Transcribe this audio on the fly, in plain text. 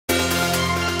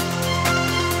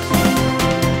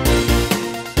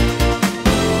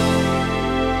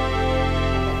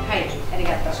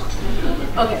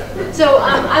So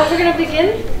we're going to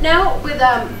begin now with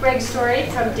Greg Story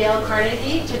from Dale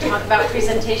Carnegie to talk about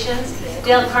presentations.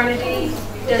 Dale Carnegie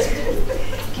does,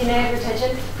 can I have your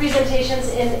attention? Presentations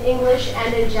in English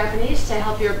and in Japanese to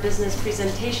help your business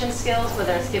presentation skills,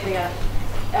 whether it's giving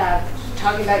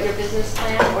talking about your business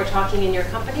plan or talking in your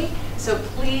company. So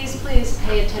please, please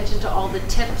pay attention to all the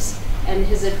tips and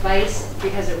his advice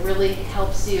because it really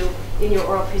helps you in your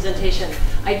oral presentation.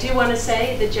 I do want to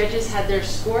say the judges had their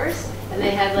scores and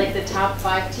they had like the top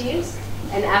 5 teams,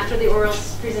 and after the oral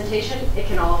presentation it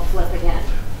can all flip again.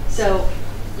 So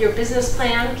your business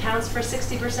plan counts for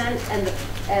 60%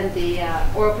 and the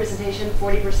oral presentation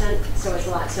 40%, so it's a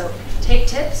lot. So take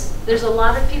tips. There's a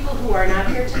lot of people who are not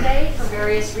here today for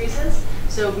various reasons,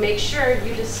 so make sure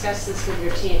you discuss this with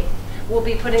your team. We'll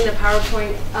be putting the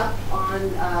PowerPoint up on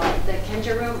the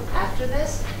Kenja room after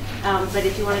this, but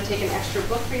if you want to take an extra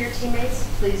book for your teammates,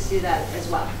 please do that as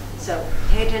well. So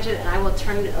pay attention, and I will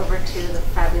turn it over to the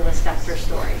fabulous Dr.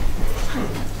 Story.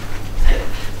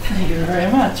 Thank you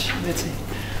very much, Betsy.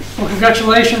 Well,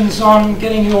 congratulations on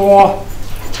getting your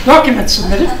documents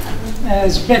submitted.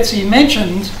 As Betsy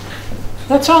mentioned,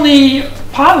 that's only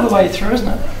part of the way through, isn't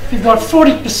it? You've got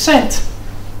 40%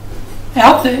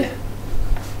 out there.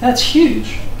 That's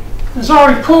huge. As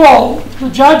I recall,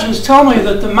 the judges tell me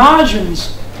that the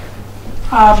margins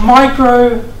are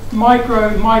micro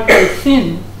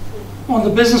thin on the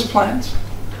business plans.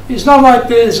 It's not like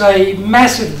there's a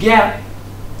massive gap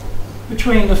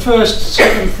between the first,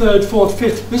 second, third, fourth,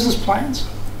 fifth business plans.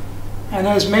 And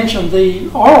as mentioned, the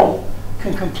oral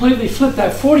can completely flip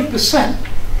that. 40%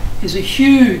 is a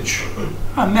huge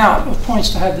amount of points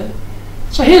to have there.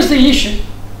 So here's the issue.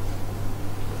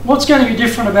 What's going to be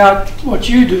different about what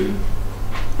you do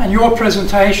and your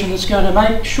presentation that's going to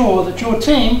make sure that your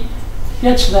team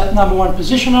gets to that #1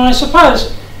 position? And I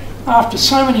suppose after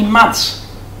so many months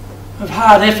of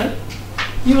hard effort,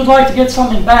 you would like to get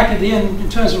something back at the end in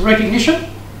terms of recognition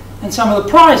and some of the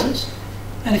prizes.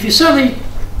 And if you certainly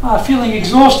are feeling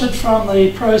exhausted from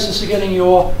the process of getting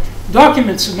your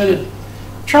documents submitted,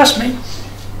 trust me,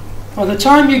 by the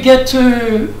time you get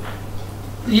to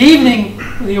the evening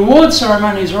the award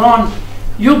ceremonies are on,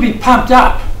 you'll be pumped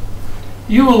up.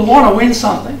 You will want to win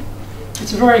something.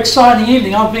 It's a very exciting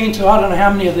evening. I've been to I don't know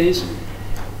how many of these.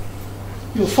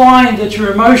 You'll find that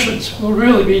your emotions will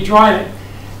really be driving.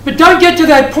 But don't get to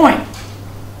that point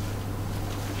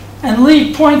and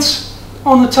leave points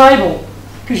on the table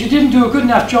because you didn't do a good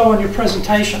enough job on your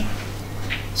presentation.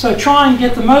 So try and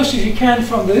get the most as you can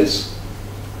from this.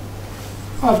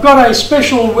 I've got a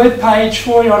special web page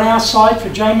for you on our site for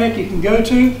JMEC you can go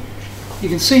to. You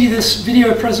can see this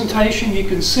video presentation. You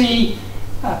can see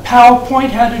PowerPoint,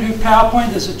 how to do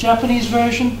PowerPoint. There's a Japanese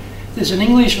version. There's an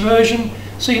English version.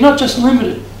 So you're not just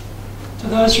limited to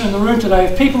those who are in the room today.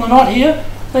 If people are not here,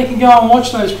 they can go and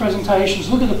watch those presentations,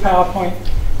 look at the PowerPoint,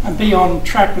 and be on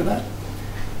track with that.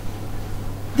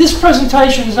 This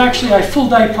presentation is actually a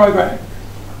full-day program,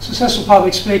 Successful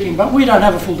Public Speaking, but we don't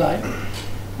have a full day.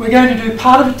 We're going to do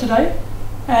part of it today,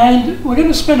 and we're going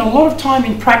to spend a lot of time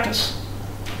in practice.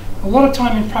 A lot of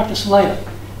time in practice later.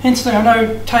 Hence there are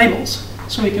no tables,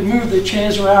 so we can move the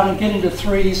chairs around and get into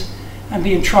threes and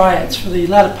be in triads for the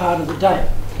latter part of the day.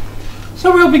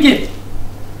 So we'll begin.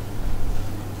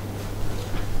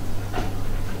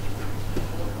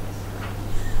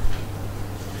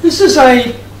 This is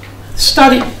a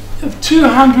study of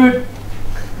 200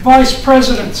 vice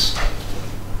presidents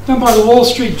done by the Wall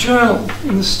Street Journal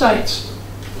in the States.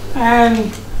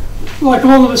 And like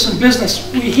all of us in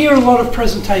business, we hear a lot of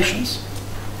presentations.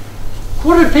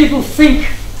 What do people think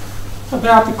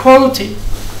about the quality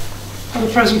of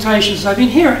the presentations they've been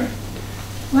hearing?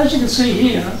 Well, as you can see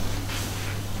here,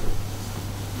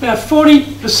 about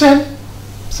 40%,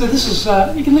 so this is,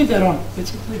 you can leave that on,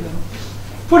 leave that on.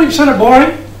 40% are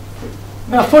boring.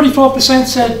 About 44%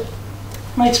 said,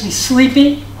 makes me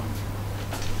sleepy.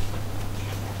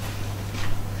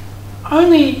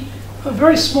 Only a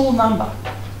very small number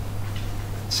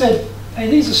said, hey,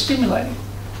 these are stimulating.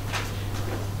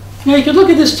 Now you could look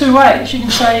at this 2 ways. You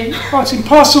can say, oh, it's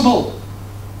impossible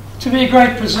to be a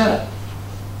great presenter.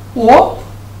 Or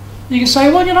you can say,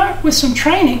 well, you know, with some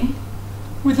training,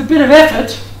 with a bit of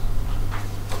effort,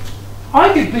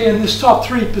 I could be in this top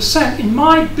 3% in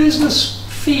my business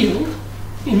field,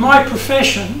 in my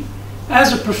profession,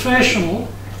 as a professional,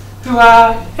 who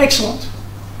are excellent.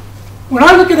 When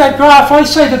I look at that graph, I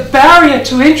say the barrier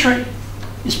to entry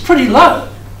is pretty low.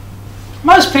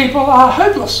 Most people are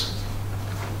hopeless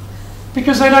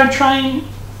because they don't train,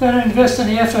 they don't invest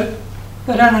any effort,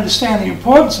 they don't understand the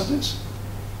importance of this.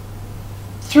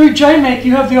 Through JMEC,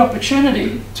 you have the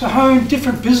opportunity to hone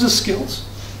different business skills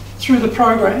through the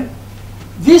program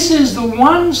This is the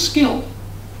one skill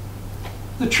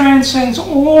that transcends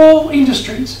all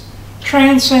industries,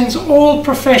 transcends all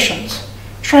professions,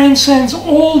 transcends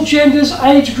all genders,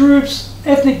 age groups,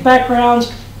 ethnic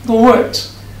backgrounds, the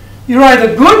works. You're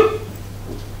either good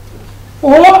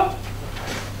or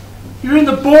you're in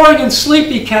the boring and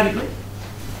sleepy category.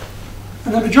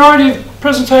 And the majority of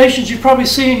presentations you probably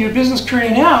see in your business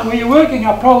career now where you're working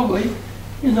are probably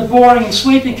in the boring and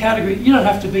sleepy category. You don't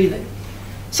have to be there.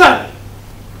 So,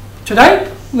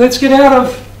 today, let's get out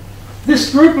of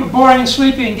this group of boring and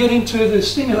sleepy and get into the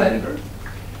stimulated group.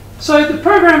 So the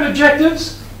program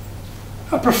objectives,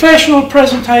 a professional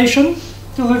presentation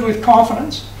delivered with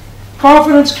confidence.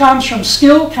 Confidence comes from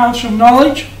skill, comes from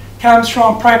knowledge, comes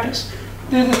from practice.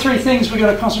 They're the three things we're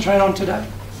going to concentrate on today.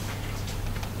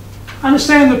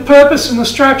 Understand the purpose and the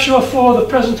structure for the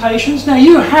presentations. Now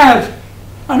you have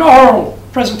an oral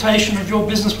presentation of your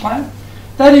business plan.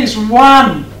 That is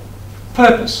one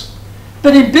purpose.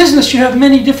 But in business you have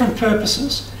many different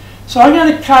purposes. So I'm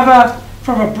going to cover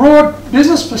from a broad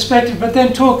business perspective, but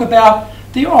then talk about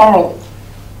the oral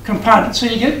component. So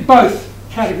you get both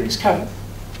categories covered.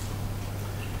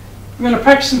 We're going to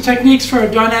practice some techniques for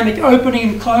a dynamic opening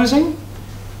and closing.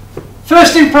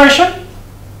 First impression,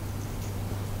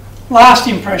 last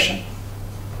impression.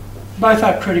 Both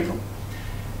are critical.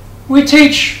 We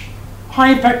teach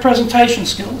high-impact presentation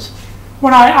skills.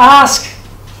 When I ask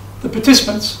the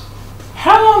participants,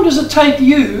 how long does it take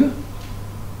you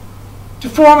to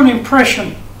form an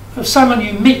impression of someone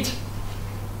you meet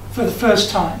for the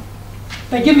first time?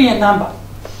 They give me a number.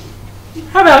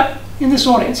 How about in this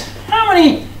audience, how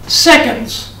many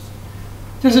seconds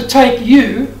does it take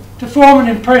you to form an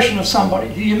impression of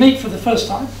somebody who you meet for the first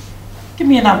time? Give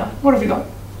me a number. What have you got?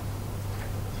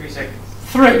 3 seconds.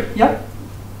 3, yep.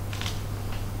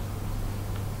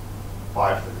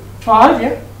 5. 5,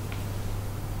 yep.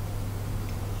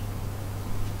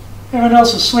 Everyone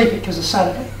else is sleepy because it's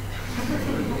Saturday.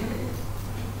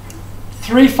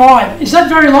 3, 5. Is that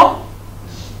very long?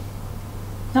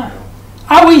 No.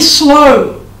 Are we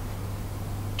slow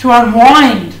to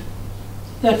unwind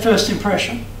that first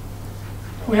impression?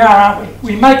 We are, aren't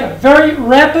we? We make a very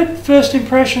rapid first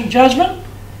impression judgment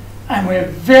and we're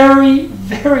very,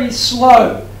 very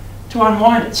slow to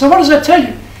unwind it. So what does that tell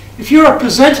you? If you're a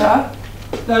presenter,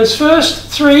 those first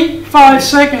 3, 5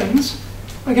 seconds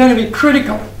are going to be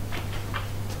critical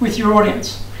with your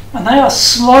audience. And they are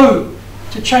slow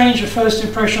to change a first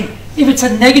impression if it's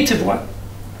a negative one.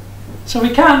 So we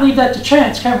can't leave that to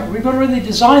chance, can we? We've got to really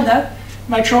design that,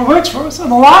 make sure it works for us.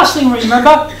 And the last thing we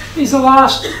remember is the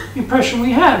last impression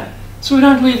we have. So we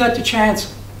don't leave that to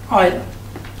chance either.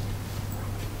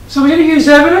 So we're going to use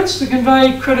evidence to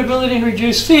convey credibility and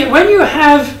reduce fear. When you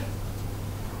have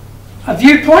a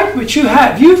viewpoint, which you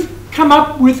have, you've come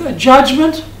up with a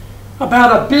judgment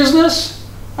about a business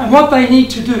and what they need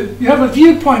to do. You have a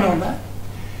viewpoint on that.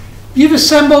 You've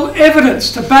assembled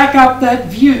evidence to back up that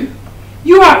view.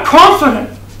 You are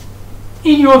confident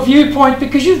in your viewpoint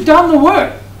because you've done the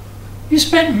work. You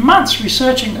spent months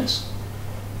researching this.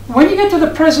 When you get to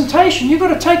the presentation, you've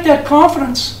got to take that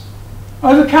confidence,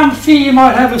 overcome fear you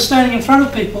might have of standing in front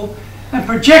of people, and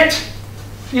project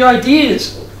the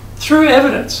ideas through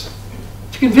evidence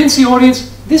to convince the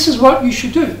audience this is what you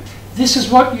should do. This is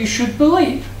what you should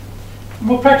believe. And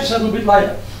we'll practice that a little bit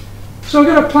later. So we're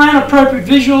going to plan appropriate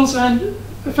visuals and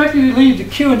effectively lead to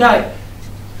Q&A.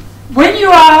 When you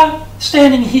are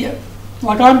standing here,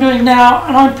 like I'm doing now,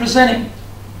 and I'm presenting,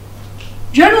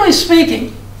 generally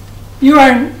speaking, you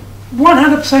are in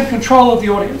 100% control of the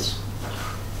audience.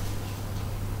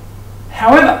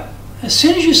 However, as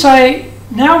soon as you say,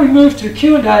 now we move to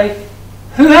Q&A,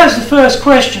 who has the first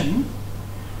question?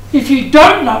 If you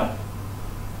don't know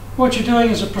what you're doing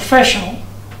as a professional,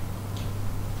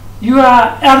 you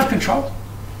are out of control.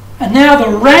 And now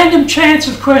the random chance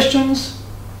of questions,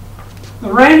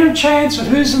 the random chance of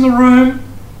who's in the room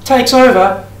takes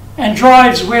over and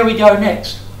drives where we go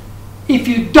next. If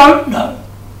you don't know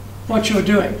what you're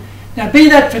doing. Now be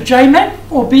that for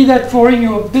JMEC or be that for in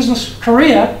your business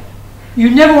career, you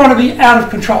never want to be out of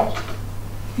control.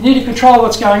 You need to control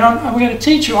what's going on, and we're going to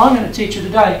teach you, I'm going to teach you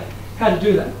today how to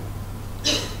do that.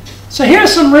 So here are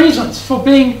some reasons for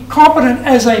being competent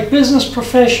as a business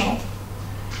professional.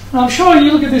 And I'm sure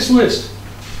you look at this list.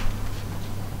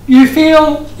 You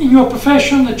feel in your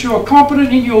profession that you're competent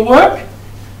in your work,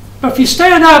 but if you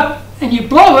stand up and you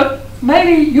blow it,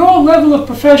 maybe your level of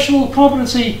professional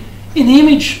competency in the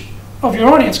image of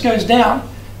your audience goes down.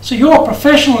 So your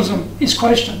professionalism is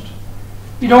questioned.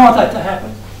 You don't want that to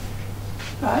happen.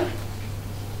 Right?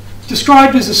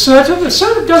 Described as assertive.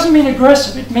 Assertive doesn't mean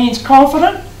aggressive. It means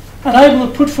confident and able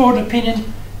to put forward an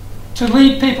opinion to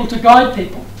lead people, to guide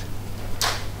people.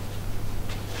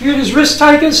 Viewed as risk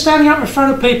takers, standing up in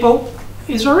front of people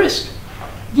is a risk.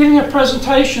 Giving a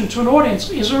presentation to an audience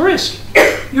is a risk.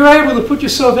 You're able to put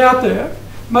yourself out there.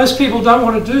 Most people don't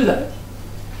want to do that.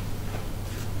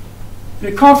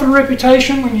 Your confident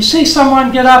reputation, when you see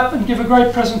someone get up and give a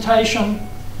great presentation,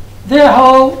 their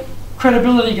whole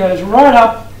credibility goes right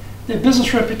up, their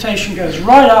business reputation goes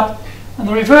right up, and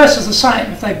the reverse is the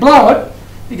same. If they blow it,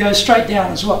 it goes straight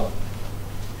down as well.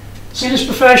 Seen as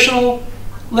professional,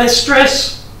 less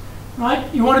stress,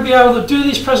 right? You want to be able to do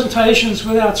these presentations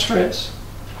without stress.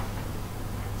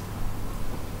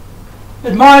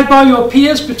 Admired by your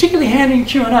peers, particularly handling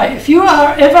Q&A. If you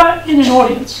are ever in an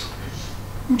audience,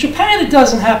 in Japan it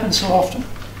doesn't happen so often,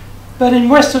 but in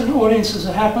Western audiences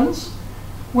it happens,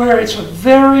 where it's a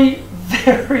very,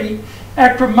 very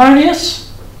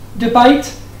acrimonious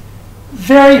debate,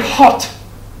 very hot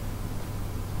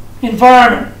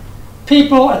environment,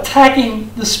 people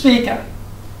attacking the speaker.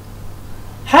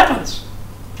 Happens.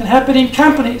 Can happen in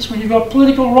companies when you've got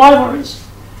political rivalries.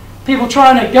 People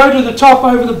trying to go to the top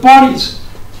over the bodies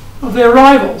of their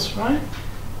rivals, right?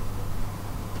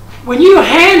 When you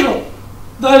handle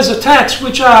those attacks,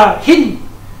 which are hidden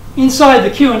inside the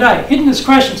Q&A, hidden as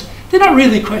questions, they're not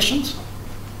really questions.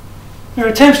 They're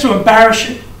attempts to embarrass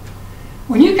you.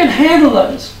 When you can handle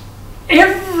those,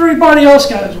 everybody else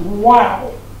goes,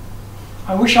 wow,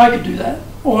 I wish I could do that.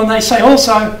 Or when they say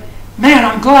also, man,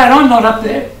 I'm glad I'm not up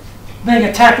there being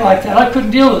attacked like that. I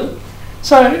couldn't deal with it.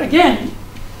 So again,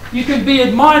 you can be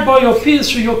admired by your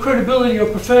peers through your credibility, your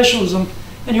professionalism,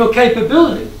 and your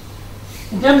capability,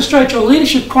 and demonstrate your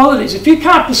leadership qualities. If you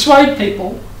can't persuade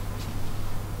people,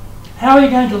 how are you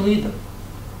going to lead them?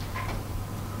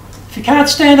 If you can't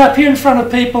stand up here in front of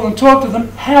people and talk to them,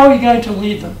 how are you going to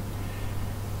lead them?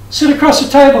 Sit across the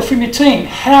table from your team,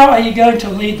 how are you going to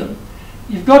lead them?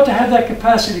 You've got to have that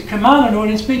capacity to command an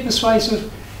audience, be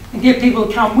persuasive, and get people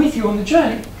to come with you on the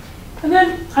journey. And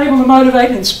then able to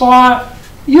motivate and inspire.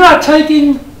 You are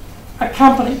taking a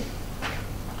company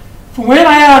from where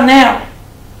they are now,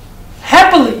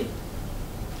 happily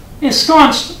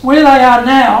ensconced where they are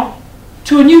now,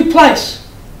 to a new place.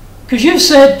 Because you've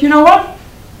said, you know what?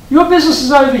 Your business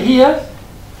is over here.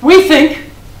 We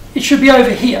think it should be over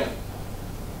here.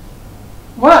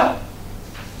 Well,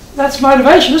 that's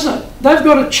motivation, isn't it? They've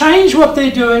got to change what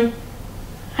they're doing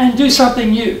and do something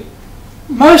new.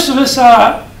 Most of us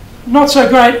are not so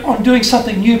great on doing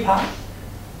something new part.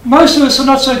 Most of us are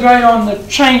not so great on the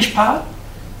change part.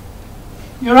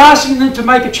 You're asking them to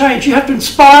make a change. You have to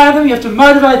inspire them, you have to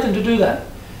motivate them to do that.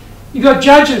 You've got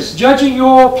judges judging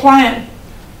your plan.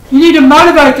 You need to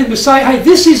motivate them to say, hey,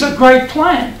 this is a great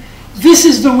plan. This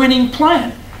is the winning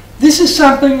plan. This is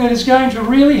something that is going to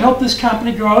really help this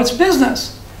company grow its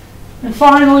business. And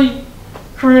finally,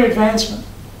 career advancement.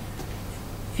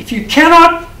 If you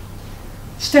cannot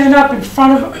stand up in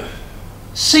front of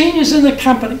seniors in the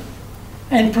company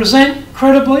and present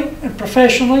credibly and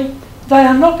professionally, they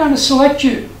are not going to select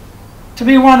you to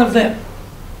be one of them.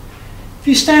 If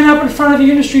you stand up in front of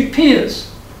your industry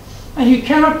peers and you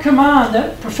cannot command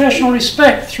that professional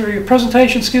respect through your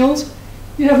presentation skills,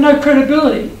 you have no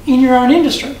credibility in your own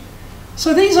industry.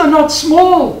 So these are not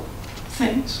small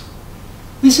things.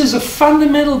 This is a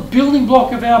fundamental building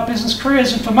block of our business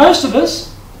careers. And for most of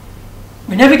us,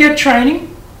 we never get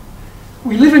training.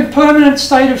 We live in permanent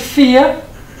state of fear.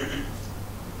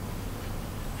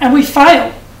 And we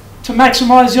fail to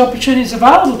maximize the opportunities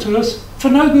available to us for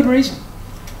no good reason.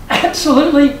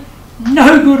 Absolutely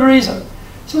no good reason.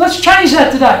 So let's change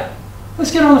that today. Let's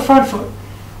get on the front foot.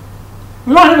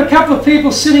 We might have a couple of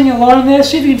people sitting alone there.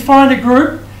 See if you can find a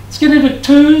group. Let's get into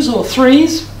 2s or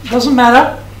 3s. Doesn't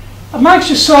matter. Amongst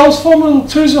yourselves, form little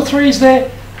 2s or 3s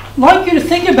there. I'd like you to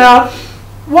think about,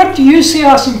 what do you see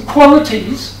are some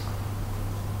qualities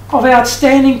of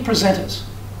outstanding presenters?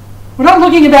 We're not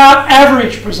looking about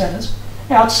average presenters,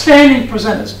 outstanding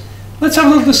presenters. Let's have a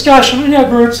little discussion in our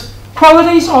groups.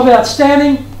 Qualities of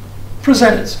outstanding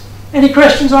presenters. Any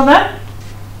questions on that?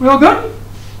 We all good?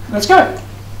 Let's go.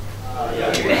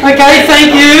 Okay,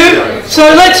 thank you. So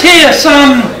let's hear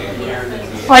some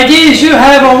ideas you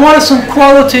have on what are some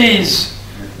qualities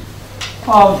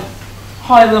of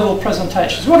high-level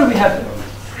presentations. What do we have there?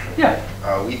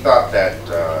 Yeah. We thought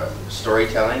that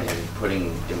storytelling and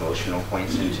putting emotional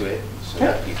points into it so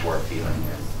that people are feeling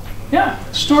it. Yeah,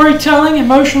 storytelling,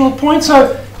 emotional points.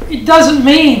 So it doesn't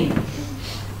mean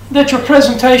that your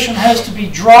presentation has to be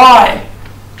dry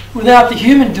without the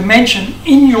human dimension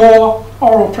in your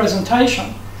oral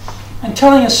presentation. And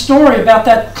telling a story about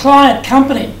that client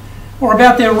company or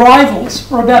about their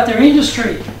rivals or about their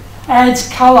industry adds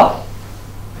colour,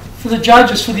 for the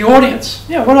judges, for the audience.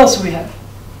 Yeah, what else do we have?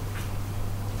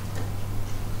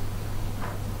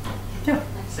 Yeah.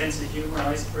 Sense of humor,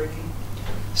 ice breaking.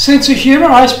 Sense of humor,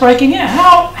 ice breaking. Yeah,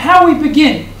 how we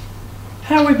begin.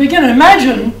 How we begin.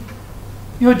 Imagine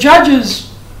your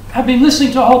judges have been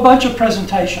listening to a whole bunch of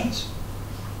presentations.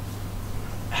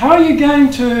 How are you going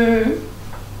to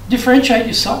differentiate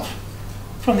yourself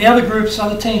from the other groups,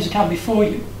 other teams that come before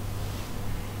you?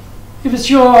 If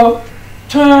it's your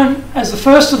turn as the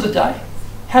first of the day,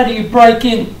 how do you break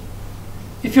in?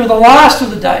 If you're the last of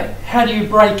the day, how do you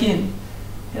break in?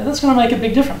 Yeah, that's going to make a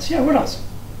big difference. Yeah, what else?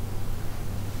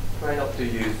 Try not to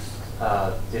use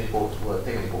difficult or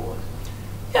technical words.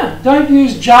 Yeah, don't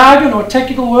use jargon or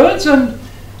technical words, and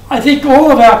I think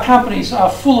all of our companies are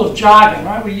full of jargon,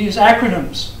 right? We use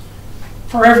acronyms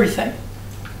for everything.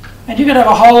 And you could have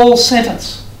a whole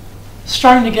sentence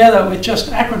strung together with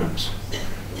just acronyms,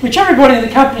 which everybody in the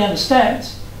company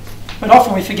understands, but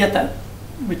often we forget that.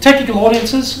 With technical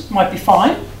audiences, it might be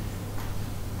fine.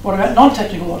 What about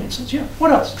non-technical audiences? Yeah,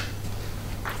 what else?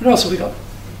 What else have we got?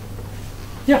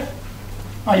 Yeah.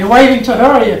 Are you waving to her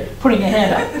or are you putting your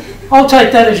hand up? I'll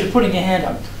take that as you're putting your hand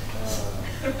up.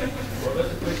 What was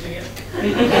the question again?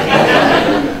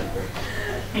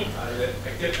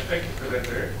 Thank you,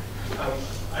 presenter.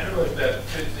 I don't know if that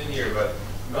fits in here, but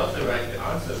not to write the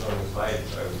answers on the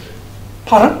slides, I would say.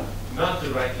 Pardon? Not to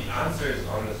write the answers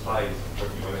on the slides, what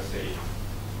you want to say.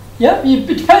 Yeah, it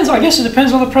depends. I guess it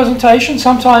depends on the presentation.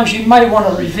 Sometimes you may want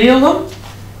to reveal them,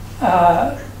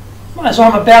 as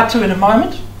I'm about to in a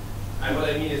moment. And what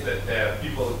I mean is that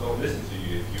people don't listen to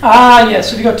you. If you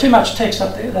Yes, if you've got too much text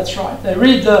up there, that's right. They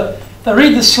read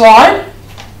the slide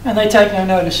and they take no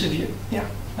notice of you. Yeah,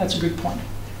 that's a good point.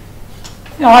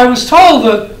 Now, I was told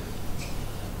that,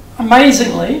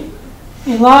 amazingly,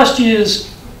 in last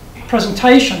year's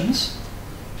presentations,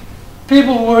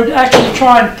 people would actually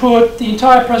try and put the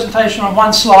entire presentation on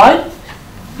one slide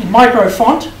in micro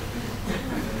font.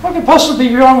 What could possibly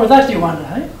be wrong with that, do you wonder,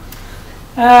 hey?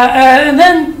 And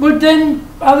then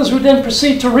others would then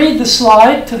proceed to read the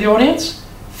slide to the audience,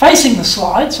 facing the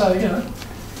slide, so, you know,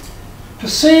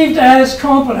 perceived as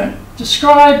competent,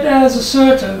 described as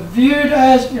assertive, viewed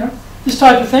as, you know, this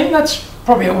type of thing. That's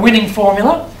probably a winning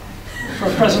formula for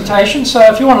a presentation. So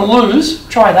if you want to lose,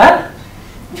 try that.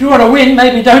 If you want to win,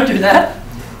 maybe don't do that.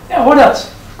 Yeah, what else?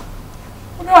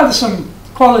 What are some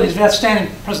qualities of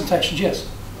outstanding presentations? Yes?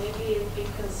 Maybe be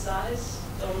concise,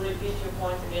 don't repeat your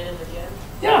point again and again.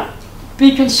 Yeah,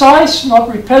 be concise, not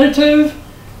repetitive.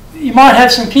 You might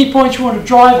have some key points you want to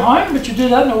drive home, but you do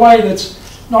that in a way that's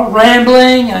not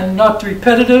rambling and not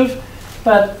repetitive,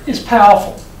 but is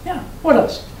powerful. Yeah, what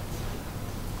else?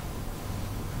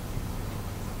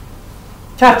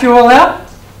 Tapped you all out?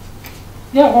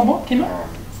 Yeah, one more, Kim.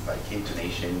 Like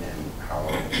intonation and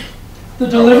how... The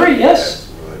delivery, yes.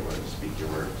 That's really what to speak your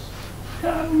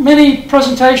words. Many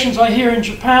presentations I hear in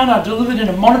Japan are delivered in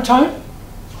a monotone.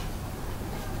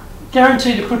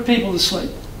 Guaranteed to put people to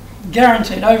sleep.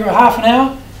 Guaranteed. Over a half an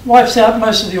hour, wipes out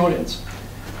most of the audience.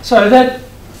 So that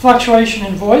fluctuation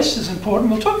in voice is important.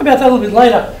 We'll talk about that a little bit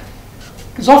later.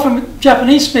 Because often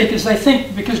Japanese speakers, they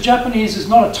think because Japanese is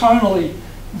not a tonally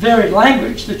varied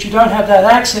language, that you don't have that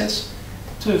access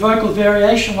to vocal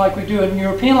variation like we do in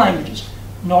European languages.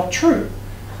 Not true.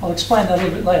 I'll explain that a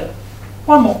little bit later.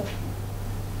 One more.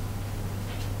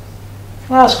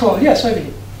 Last call. Yes, over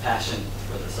here. Passion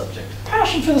for the subject.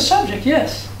 Passion for the subject,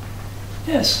 yes.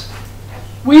 Yes.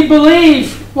 We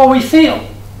believe what we feel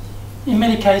in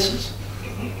many cases.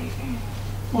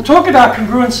 We'll talk about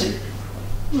congruency,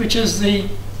 which is the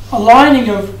aligning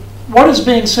of what is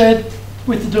being said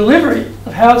with the delivery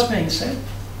of how it's being said.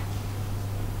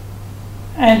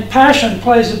 And passion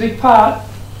plays a big part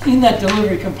in that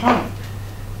delivery component.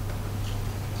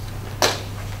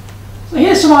 So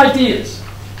here's some ideas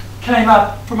came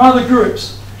up from other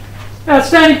groups.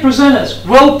 Outstanding presenters,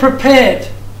 well prepared.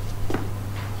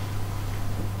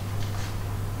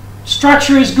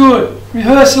 Structure is good,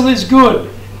 rehearsal is good.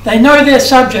 They know their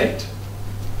subject.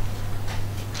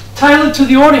 Tailored to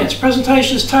the audience,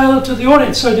 presentation is tailored to the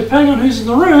audience. So depending on who's in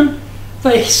the room,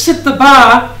 they set the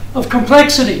bar of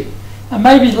complexity. And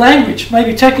maybe language,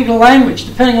 maybe technical language,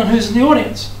 depending on who's in the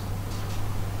audience.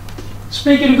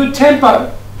 Speak at a good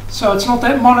tempo, so it's not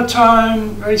that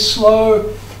monotone, very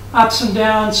slow, ups and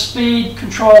downs, speed,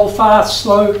 control, fast,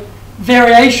 slow,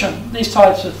 variation, these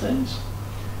types of things.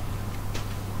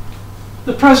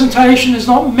 The presentation is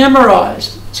not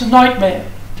memorized. It's a nightmare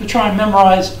to try and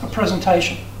memorize a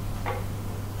presentation.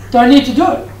 Don't need to do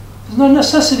it. There's no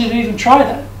necessity to even try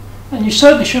that. And you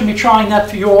certainly shouldn't be trying that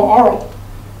for your oral.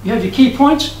 You have your key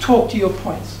points, talk to your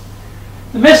points.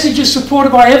 The message is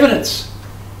supported by evidence.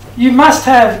 You must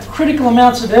have critical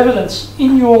amounts of evidence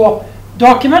in your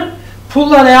document. Pull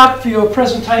that out for your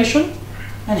presentation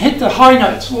and hit the high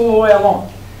notes all the way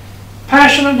along.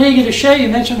 Passionate and eager to share. You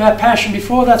mentioned about passion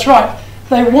before. That's right.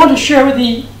 They want to share with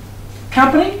the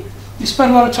company. You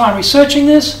spend a lot of time researching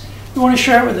this. You want to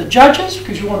share it with the judges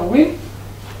because you want to win.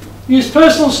 Use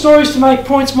personal stories to make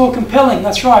points more compelling.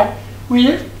 That's right.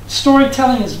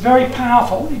 Storytelling is very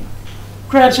powerful. It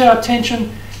grabs our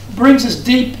attention, brings us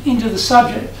deep into the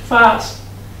subject fast.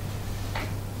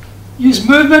 Use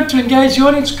movement to engage the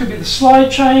audience. Could be the slide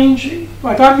change.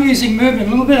 Like I'm using movement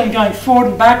a little bit. I'm going forward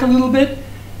and back a little bit,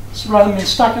 so rather than being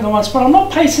stuck in the one spot. I'm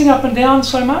not pacing up and down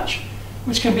so much,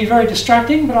 which can be very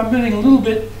distracting, but I'm moving a little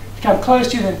bit to come close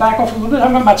to you, then back off a little bit. I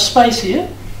haven't got much space here.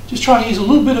 Just trying to use a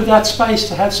little bit of that space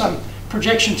to have some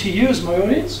projection to you as my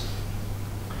audience.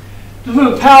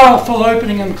 Deliver powerful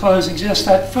opening and closings. Yes,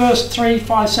 that first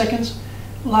 3-5 seconds,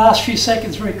 last few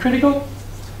seconds, very critical.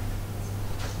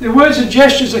 The words and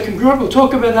gestures are congruent. We'll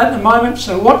talk about that in a moment.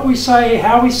 So what we say,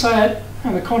 how we say it,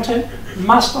 and the content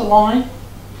must align.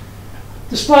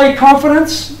 Display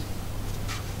confidence.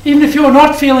 Even if you're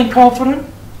not feeling confident,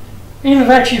 even if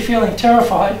actually you're feeling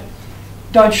terrified,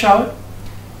 don't show it.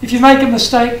 If you make a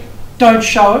mistake, don't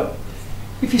show it.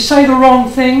 If you say the wrong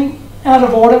thing out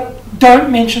of order,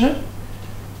 don't mention it.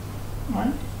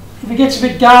 Right? If it gets a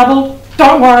bit garbled,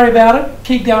 don't worry about it.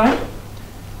 Keep going.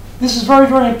 This is very,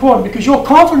 very important because your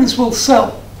confidence will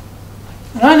sell.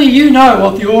 And only you know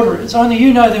what the order is. Only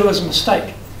you know there was a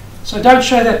mistake. So don't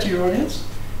show that to your audience.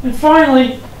 And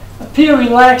finally, appear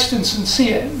relaxed and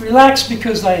sincere. Relaxed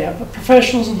because they have the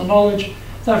professionals and the knowledge,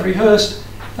 they've rehearsed,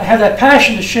 they have that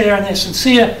passion to share, and they're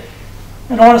sincere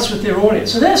and honest with their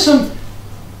audience. So there's some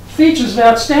features of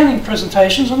outstanding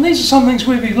presentations, and these are some things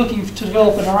we'll be looking to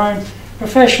develop in our own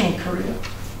professional career.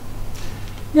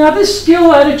 Now this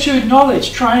skill, attitude,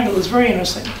 knowledge triangle is very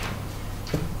interesting.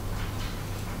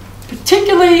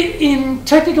 Particularly in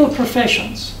technical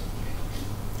professions,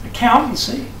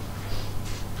 accountancy,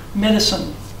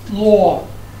 medicine, law,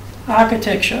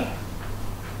 architecture,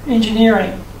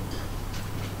 engineering.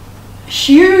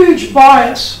 Huge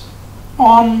bias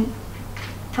on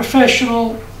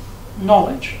professional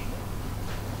knowledge.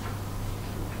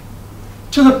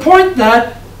 To the point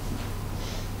that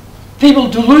people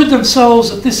delude themselves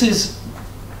that this is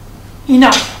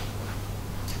enough.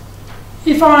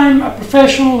 If I'm a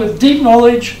professional with deep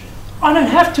knowledge, I don't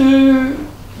have to,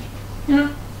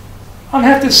 I don't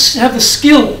have to have the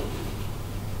skill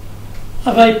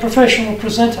of a professional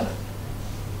presenter.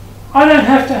 I don't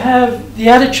have to have the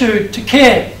attitude to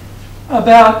care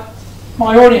about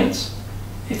my audience.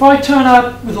 If I turn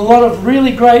up with a lot of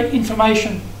really great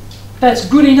information, that's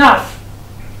good enough.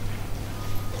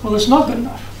 Well, it's not good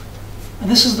enough. And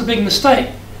this is the big mistake,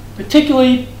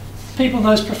 particularly people in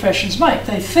those professions make.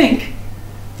 They think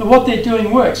that what they're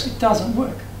doing works. It doesn't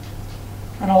work.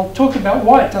 And I'll talk about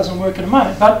why it doesn't work in a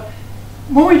moment. But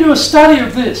when we do a study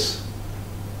of this,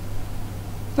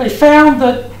 they found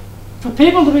that for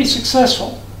people to be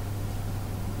successful,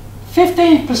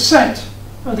 15%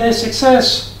 of their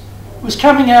success was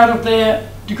coming out of their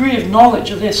degree of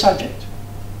knowledge of their subject.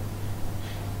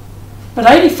 But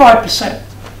 85%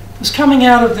 was coming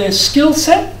out of their skill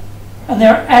set and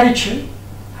their attitude.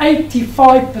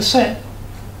 85%.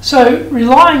 So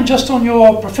relying just on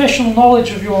your professional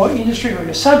knowledge of your industry or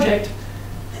your subject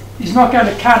is not going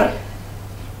to cut it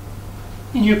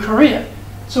in your career.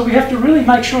 So we have to really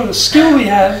make sure the skill we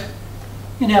have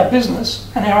in our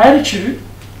business and our attitude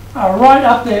are right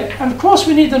up there. And of course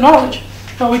we need the knowledge,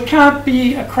 but we can't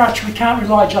be a crutch. We can't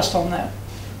rely just on that.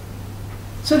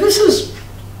 So this is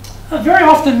a very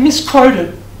often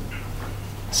misquoted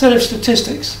set of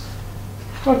statistics.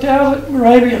 Dr. Albert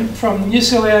Morabian from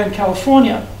UCLA in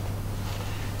California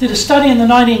did a study in the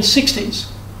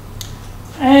 1960s,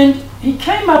 and he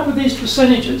came up with these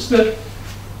percentages that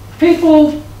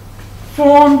people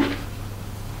formed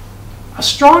a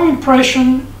strong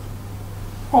impression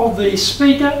of the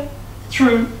speaker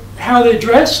through how they're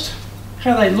dressed,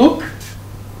 how they look,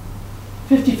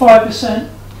 55%.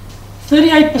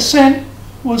 38%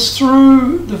 was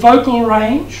through the vocal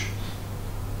range,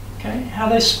 okay, how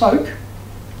they spoke,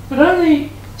 but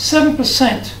only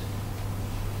 7%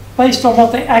 based on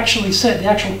what they actually said, the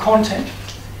actual content.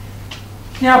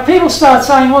 Now people start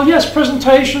saying, well, yes,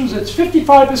 presentations, it's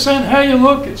 55% how you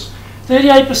look, it's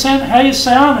 38% how you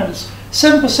sound, and it's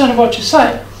 7% of what you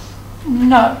say.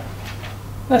 No,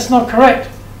 that's not correct.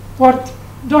 What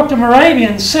Dr.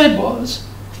 Morabian said was,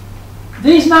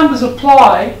 these numbers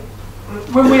apply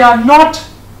when we are not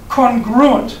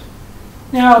congruent.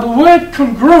 Now, the word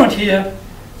congruent here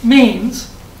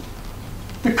means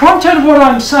the content of what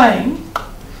I'm saying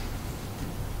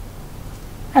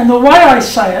and the way I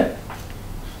say it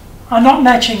are not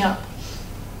matching up.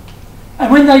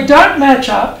 And when they don't match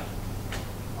up,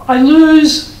 I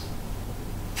lose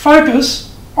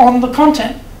focus on the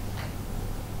content.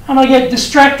 And I get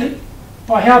distracted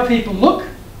by how people look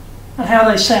and how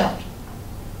they sound.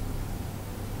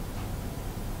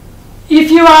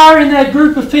 If you are in that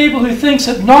group of people who thinks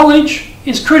that knowledge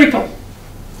is critical,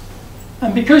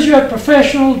 and because you have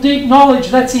professional, deep knowledge,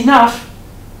 that's enough,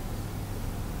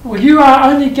 well, you are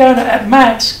only going to, at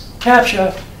max,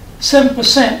 capture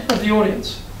 7% of the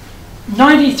audience.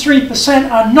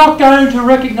 93% are not going to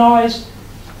recognise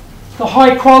the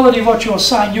high quality of what you're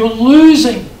saying. You're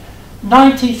losing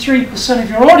 93% of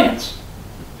your audience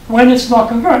when it's not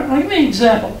congruent. Now, give me an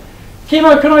example.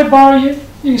 Kimo, can I borrow you?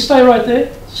 You can stay right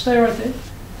there. Stay right there.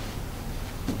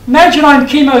 Imagine I'm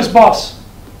Kimo's boss.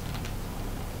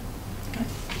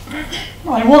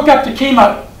 I walk up to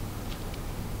Kimo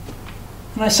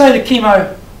and I say to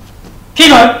Kimo,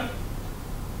 Kimo, I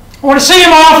want to see you in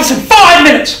my office in 5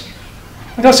 minutes.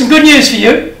 I've got some good news for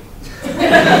you.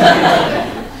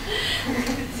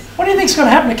 What do you think is going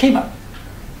to happen to Kimo?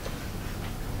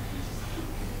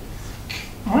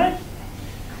 All right?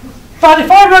 But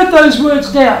if I wrote those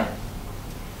words down,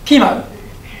 Kimo,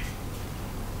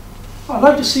 I'd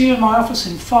like to see you in my office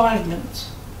in 5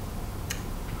 minutes.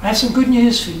 I have some good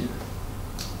news for you.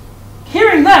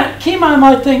 Hearing that, Kimo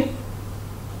might think,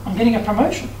 I'm getting a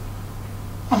promotion.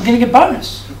 I'm getting a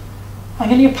bonus. I'm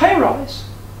getting a pay rise.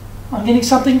 I'm getting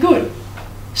something good.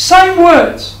 Same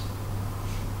words.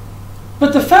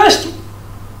 But the first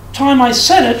time I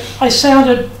said it, I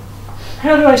sounded,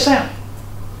 how did I sound?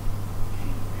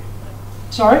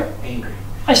 Sorry? Angry.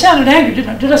 I sounded angry,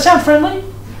 didn't I? Did I sound friendly?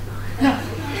 No.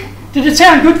 Did it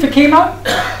sound good for Kimo?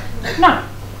 No.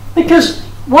 Because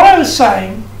what I was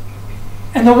saying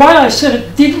and the way I said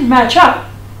it didn't match up.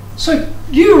 So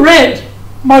you read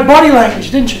my body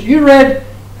language, didn't you? You read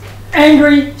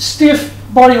angry, stiff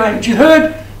body language. You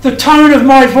heard the tone of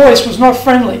my voice was not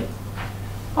friendly.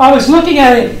 I was looking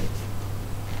at him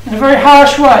in a very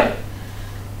harsh way.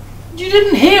 You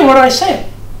didn't hear what I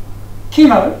said.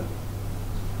 Kimo,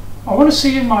 I want to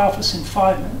see you in my office in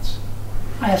 5 minutes.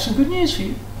 I have some good news for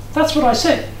you. That's what I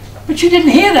said. But you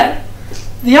didn't hear that.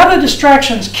 The other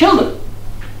distractions killed it.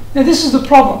 Now this is the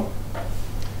problem.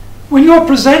 When you're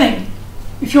presenting,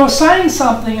 if you're saying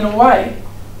something in a way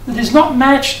that is not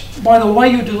matched by the way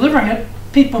you're delivering it,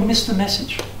 people miss the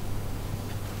message.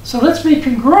 So let's be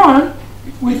congruent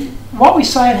with what we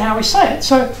say and how we say it.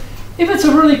 So if it's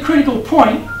a really critical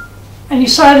point and you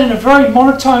say it in a very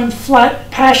monotone,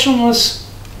 flat,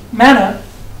 passionless manner,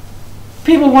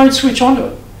 people won't switch onto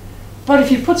it. But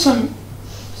if you put some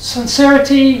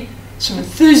sincerity, some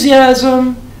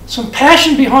enthusiasm, some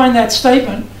passion behind that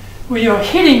statement, where you're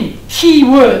hitting key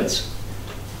words,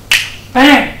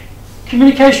 bang,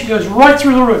 communication goes right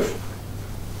through the roof.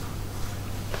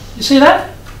 You see that?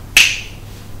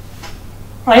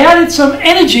 I added some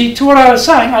energy to what I was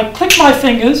saying. I clicked my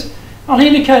fingers on the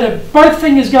indicator, both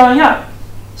fingers going up.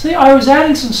 See, I was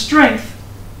adding some strength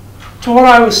to what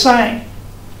I was saying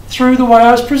through the way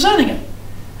I was presenting it.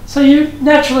 So you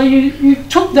naturally, you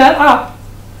took that up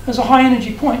as a high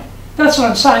energy point. That's what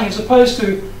I'm saying, as opposed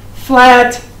to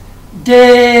flat,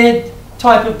 dead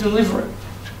type of delivery.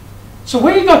 So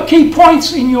where you've got key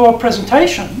points in your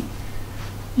presentation,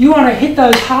 you want to hit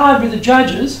those hard with the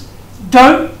judges.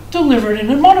 Don't deliver it in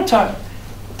a monotone.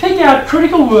 Pick out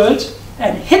critical words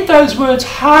and hit those words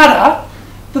harder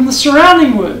than the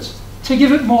surrounding words to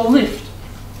give it more lift.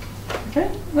 Okay?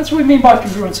 That's what we mean by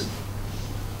congruency.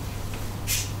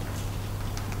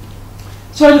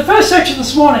 So the first section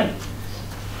this morning,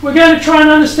 we're going to try and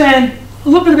understand a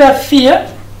little bit about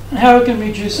fear and how we can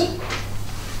reduce it,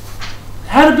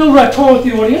 how to build rapport with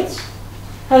the audience,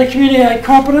 how to communicate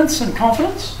competence and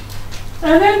confidence,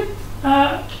 and then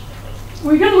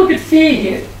we're going to look at fear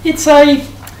here. It's a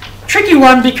tricky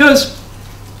one because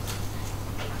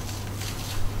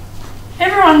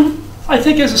everyone, I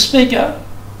think, as a speaker,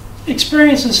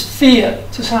 experiences fear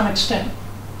to some extent.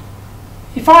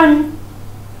 If I'm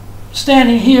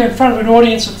standing here in front of an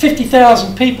audience of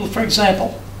 50,000 people, for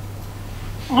example,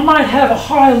 I might have a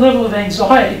higher level of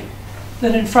anxiety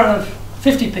than in front of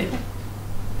 50 people.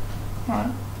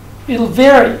 Right? It'll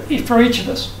vary for each of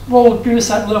us what will give us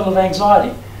that level of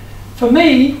anxiety. For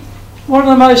me, one of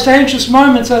the most anxious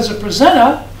moments as a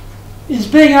presenter is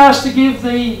being asked to give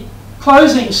the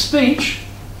closing speech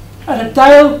at a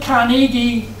Dale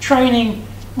Carnegie training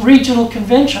regional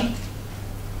convention.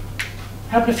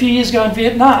 Happened a few years ago in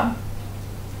Vietnam.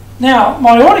 Now,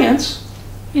 my audience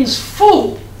is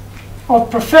full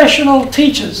of professional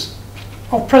teachers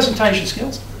of presentation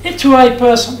skills, to a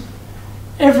person.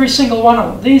 Every single one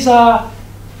of them. These are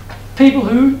people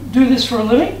who do this for a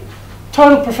living,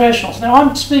 total professionals. Now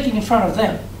I'm speaking in front of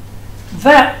them.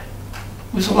 That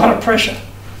was a lot of pressure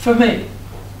for me,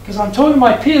 because I'm talking to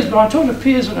my peers, but I'm talking to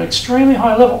peers at an extremely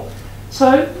high level.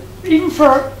 So even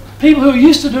for people who are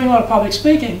used to doing a lot of public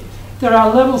speaking, there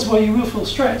are levels where you will feel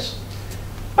stress.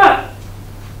 But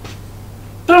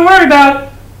don't worry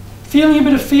about feeling a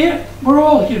bit of fear. We're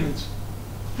all humans.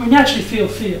 We naturally feel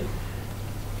fear.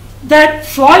 That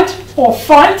flight or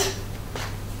fight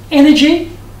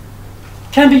energy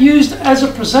can be used as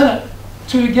a presenter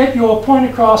to get your point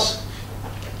across,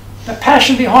 the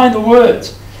passion behind the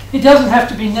words. It doesn't have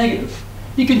to be negative.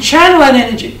 You can channel that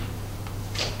energy.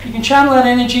 You can channel that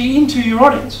energy into your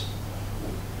audience.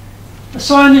 A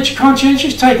sign that you're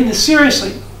conscientious, taking this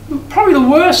seriously. Probably the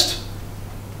worst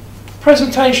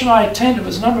presentation I attended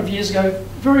was a number of years ago.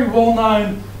 Very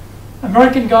well-known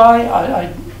American guy.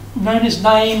 I known his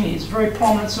name. He's a very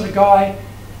prominent sort of guy.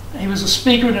 He was a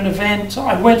speaker at an event.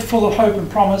 I went full of hope and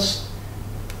promise.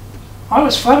 I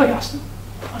was flabbergasted.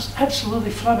 I was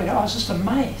absolutely flabbergasted. I was just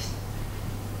amazed.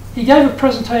 He gave a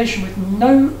presentation with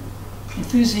no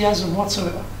enthusiasm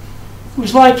whatsoever. It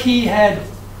was like he had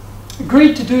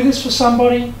agreed to do this for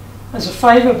somebody as a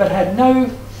favour, but had no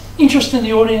interest in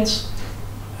the audience,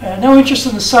 no interest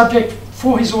in the subject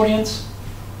for his audience.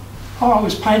 Oh, it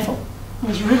was painful. It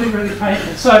was really, really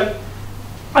painful. So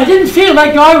I didn't feel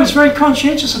that guy was very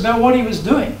conscientious about what he was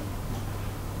doing.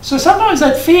 So sometimes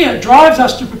that fear drives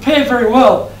us to prepare very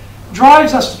well,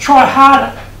 drives us to try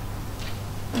harder.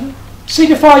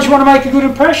 Signifies you want to make a good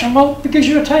impression. Well, because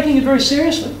you're taking it very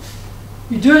seriously.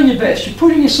 You're doing your best. You're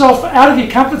putting yourself out of your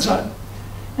comfort zone.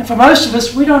 And for most of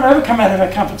us, we don't ever come out of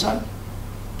our comfort zone.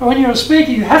 But when you're a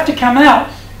speaker, you have to come out.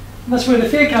 And that's where the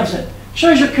fear comes in. It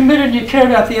shows you're committed and you care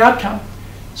about the outcome.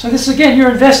 So this, again,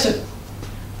 you're invested.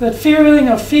 That feeling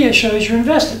of fear shows you're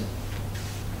invested.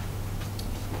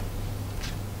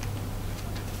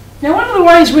 Now, one of the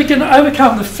ways we can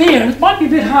overcome the fear, and it might be a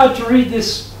bit hard to read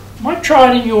this, you might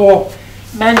try it in your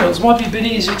manuals, it might be a bit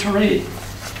easier to read.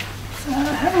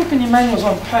 Have a look in your manuals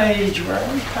on page, where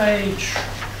are we? Page,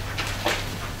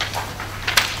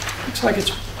 looks like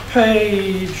it's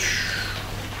page,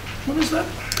 what is that?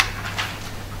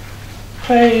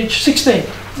 Page 16,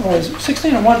 or is it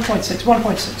 16 or 1.6?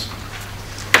 1.6.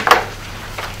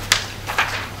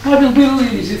 Might be a little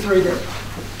easier to read that.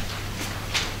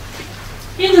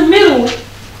 In the middle,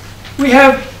 we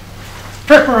have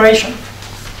preparation.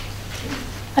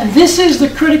 And this is the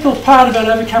critical part about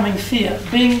overcoming fear,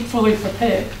 being fully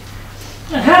prepared.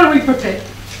 And how do we prepare?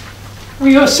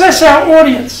 We assess our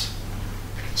audience.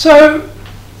 So,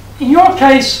 in your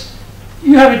case,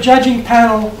 you have a judging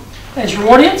panel as your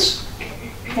audience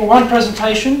for one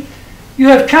presentation. You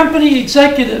have company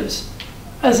executives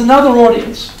as another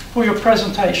audience for your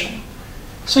presentation.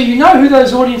 So you know who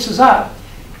those audiences are.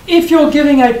 If you're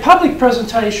giving a public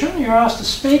presentation, you're asked to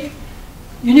speak,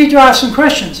 you need to ask some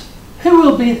questions. Who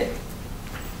will be there?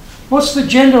 What's the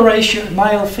gender ratio,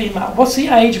 male, female? What's the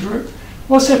age group?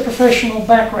 What's their professional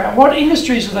background? What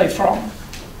industries are they from?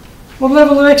 What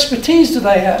level of expertise do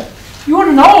they have? You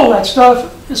want to know all that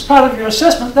stuff as part of your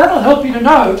assessment. That'll help you to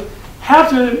know how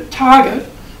to target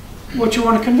what you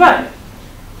want to convey.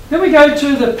 Then we go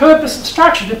to the purpose and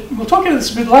structure. We'll talk about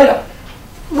this a bit later.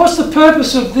 What's the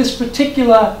purpose of this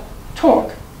particular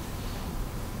talk?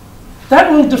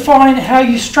 That will define how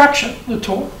you structure the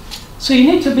talk. So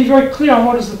you need to be very clear on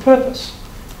what is the purpose.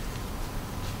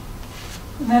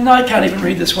 And then I can't even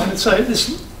read this one. So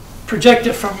this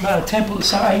projector from Temple is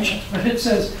so ancient, but it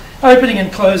says opening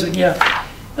and closing, yeah.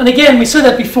 And again, we said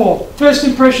that before. First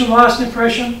impression, last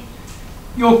impression.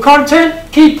 Your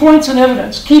content, key points and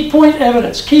evidence. Key point,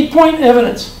 evidence. Key point,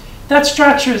 evidence. That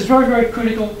structure is very, very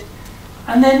critical.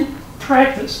 And then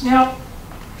practice. Now,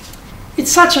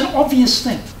 it's such an obvious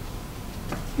thing.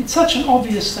 It's such an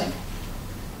obvious thing.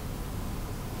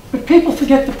 But people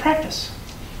forget to practice.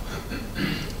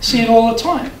 See it all the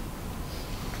time.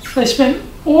 They spend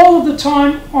all of the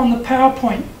time on the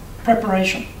PowerPoint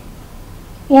preparation.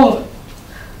 All of it.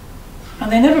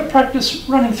 And they never practice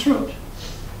running through it.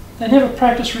 They never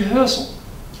practice rehearsal.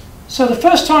 So the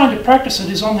first time to practice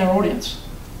it is on their audience.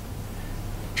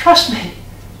 Trust me,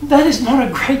 that is not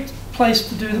a great place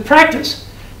to do the practice.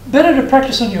 Better to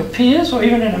practice on your peers or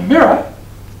even in a mirror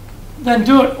than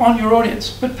do it on your audience.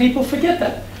 But people forget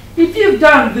that. If you've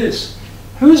done this,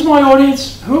 who's my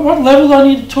audience? What level do I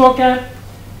need to talk at?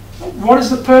 What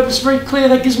is the purpose? Very clear.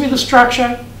 That gives me the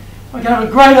structure. I can have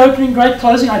a great opening, great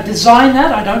closing. I design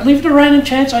that. I don't leave it to random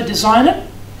chance. I design it.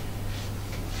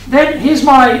 Then here's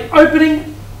my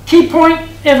opening. Key point,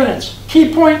 evidence.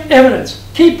 Key point, evidence.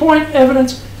 Key point,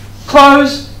 evidence.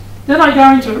 close, then I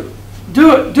go into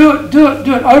do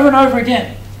it over and over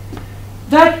again.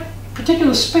 That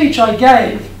particular speech I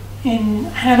gave in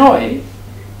Hanoi,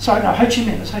 sorry, no, Ho Chi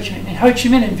Minh, it was Ho Chi Minh, in Ho Chi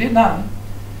Minh in Vietnam,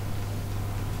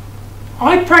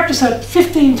 I practiced that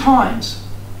 15 times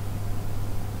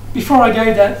before I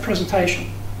gave that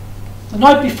presentation. The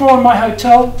night before in my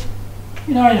hotel,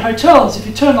 you know, in hotels, if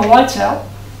you turn the lights out,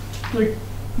 the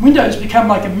windows become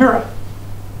like a mirror,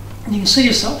 and you can see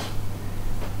yourself.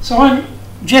 So I'm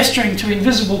gesturing to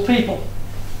invisible people,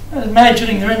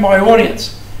 imagining they're in my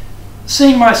audience,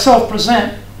 seeing myself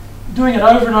present, doing it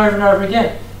over and over and over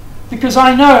again, because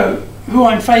I know who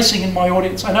I'm facing in my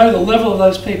audience. I know the level of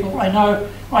those people. I know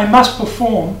I must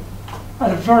perform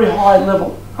at a very high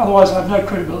level, otherwise I have no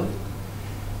credibility.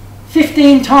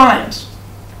 15 times.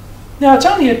 Now, it's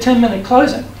only a 10-minute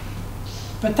closing,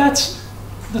 but that's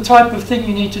the type of thing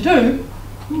you need to do.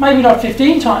 Maybe not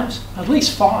 15 times, at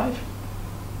least 5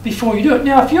 before you do it.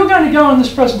 Now, if you're going to go on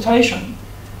this presentation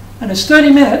and it's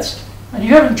 30 minutes and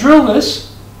you haven't drilled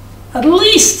this at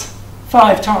least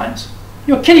 5 times,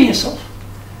 you're kidding yourself.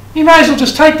 You may as well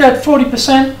just take that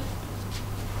 40%,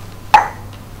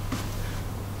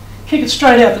 kick it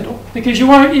straight out the door, because you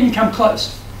won't even come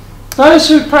close. Those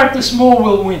who practice more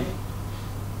will win.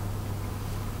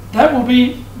 That will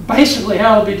be basically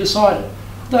how it'll be decided.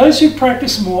 Those who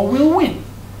practice more will win.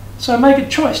 So make a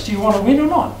choice. Do you want to win or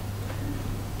not?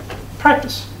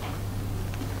 Practice.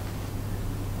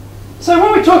 So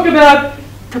when we talk about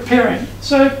preparing,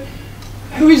 so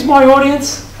who is my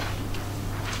audience?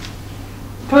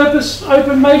 Purpose,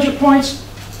 open, major points,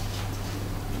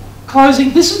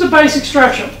 closing. This is the basic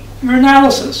structure. Your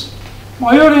analysis.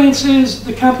 My audience is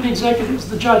the company executives,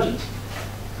 the judges.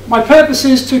 My purpose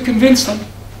is to convince them.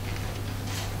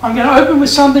 I'm going to open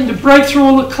with something to break through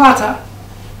all the clutter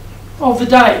of the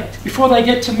day before they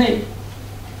get to me.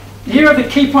 Here are the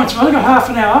key points. I've only got half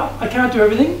an hour. I can't do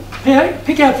everything.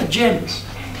 Pick out the gems.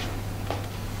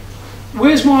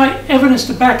 Where's my evidence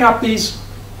to back up these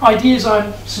ideas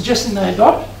I'm suggesting they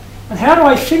adopt? And how do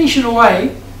I finish in a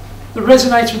way that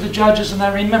resonates with the judges and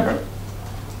they remember it?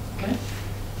 Okay.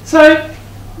 So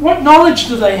what knowledge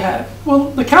do they have? Well,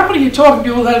 the company you're talking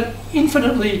to will have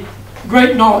infinitely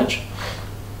great knowledge.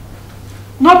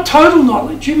 Not total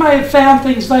knowledge. You may have found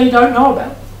things they don't know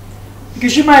about,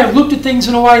 because you may have looked at things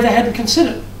in a way they hadn't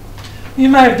considered. You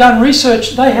may have done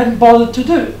research they hadn't bothered to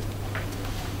do.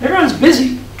 Everyone's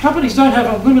busy. Companies don't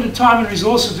have unlimited time and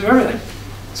resources to do everything.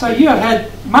 So you have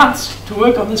had months to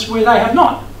work on this where they have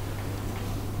not.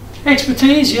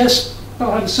 Expertise, yes,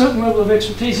 they'll have a certain level of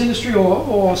expertise, industry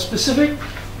or specific.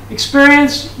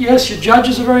 Experience, yes, your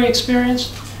judges are very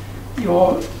experienced.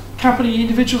 Your company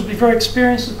individuals will be very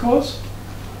experienced, of course.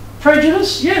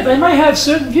 Prejudice, yeah, they may have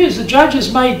certain views. The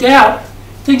judges may doubt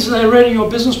things that they read in your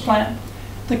business plan.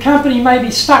 The company may be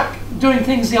stuck doing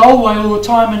things the old way all the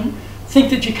time and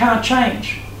think that you can't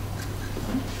change.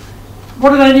 What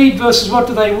do they need versus what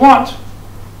do they want?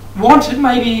 Want, it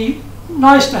may be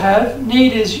nice to have.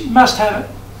 Need is you must have it.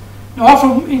 Now,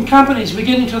 often in companies we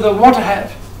get into the want to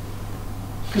have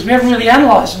because we haven't really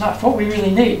analysed enough what we really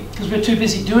need because we're too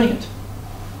busy doing it.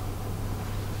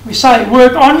 We say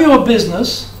work on your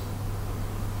business,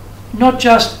 not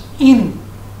just in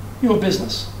your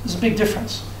business. There's a big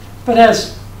difference. But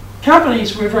as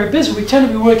companies, we're very busy. We tend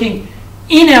to be working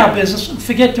in our business and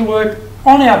forget to work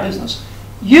on our business.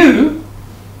 You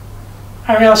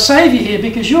are our saviour here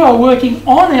because you are working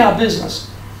on our business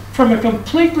from a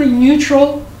completely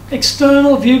neutral,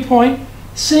 external viewpoint,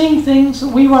 seeing things that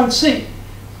we won't see.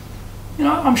 You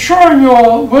know, I'm sure in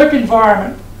your work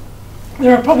environment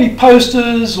there are probably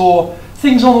posters or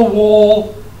things on the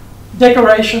wall,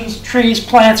 decorations, trees,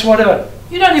 plants, whatever.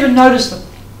 You don't even notice them.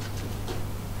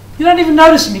 You don't even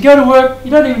notice them. You go to work,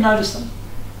 you don't even notice them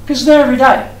because they're there every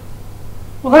day.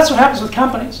 Well, that's what happens with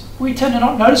companies. We tend to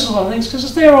not notice a lot of things because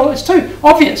it's there, it's too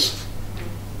obvious.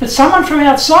 But someone from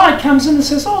outside comes in and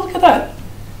says, oh, look at that.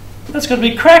 That's got a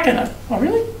big crack in it. Oh,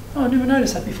 really? Oh, I never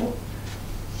noticed that before.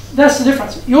 That's the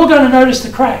difference. You're going to notice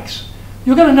the cracks.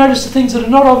 You're going to notice the things that are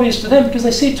not obvious to them because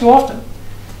they see it too often.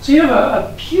 So you have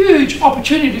a huge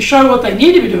opportunity to show what they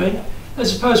need to be doing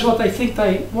as opposed to what they think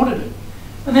they want to do.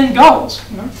 And then goals.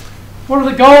 You know, what are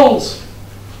the goals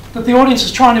that the audience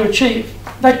is trying to achieve?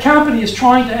 That company is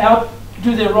trying to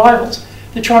outdo their rivals.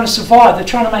 They're trying to survive. They're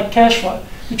trying to make cash flow.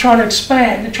 They're trying to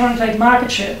expand. They're trying to take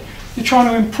market share. They're trying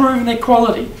to improve in their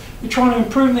quality. They're trying to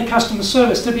improve in their customer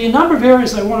service. There'll be a number of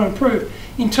areas they want to improve.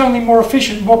 Internally more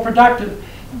efficient, more productive,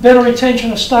 better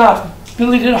retention of staff,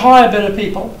 ability to hire better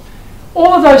people.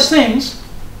 All of those things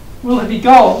will be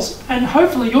goals, and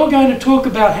hopefully you're going to talk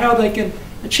about how they can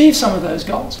achieve some of those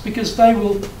goals because they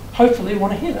will hopefully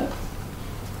want to hear that.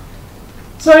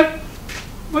 So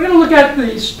we're going to look at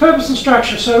the purpose and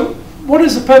structure. So what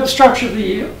is the purpose structure of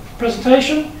the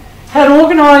presentation? How to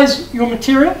organize your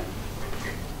material,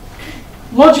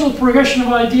 logical progression of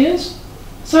ideas.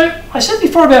 So I said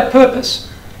before about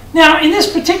purpose. Now, in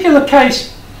this particular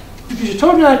case, because you're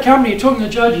talking to that company, you're talking to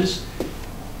judges,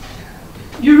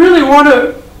 you really want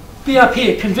to be up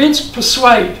here, convince,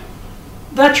 persuade.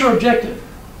 That's your objective.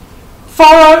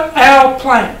 Follow our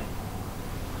plan.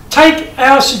 Take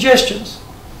our suggestions.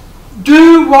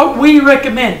 Do what we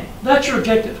recommend. That's your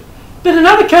objective. But in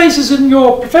other cases in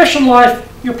your professional life,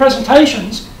 your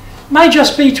presentations may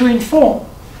just be to inform.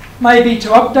 Maybe to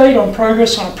update on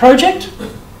progress on a project.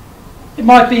 It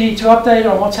might be to update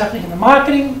on what's happening in the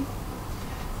marketing.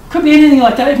 Could be anything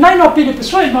like that. It may not be to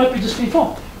persuade, it might be just to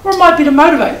inform. Or it might be to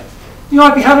motivate. You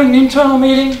might be having an internal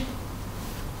meeting.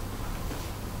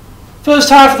 First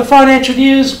half of the financial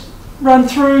year's run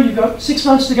through, you've got 6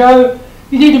 months to go.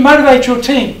 You need to motivate your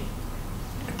team.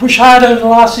 Push hard over the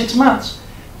last 6 months.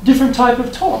 Different type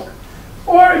of talk.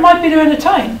 Or it might be to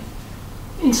entertain.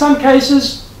 In some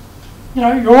cases, you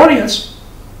know, your audience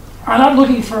are not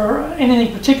looking for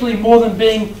anything particularly more than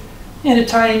being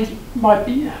entertained. Might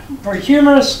be very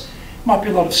humorous, might be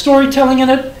a lot of storytelling in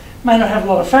it, may not have a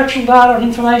lot of factual data and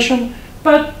information,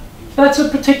 but that's a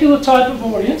particular type of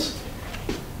audience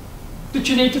that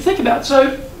you need to think about.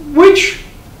 So which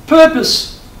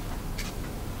purpose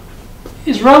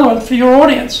is relevant for your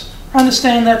audience?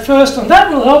 Understand that first, and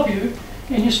that will help you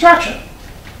in your structure.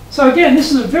 So again,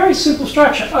 this is a very simple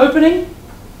structure. Opening,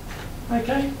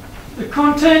 okay, the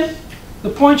content, the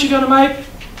points you're going to make,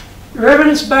 your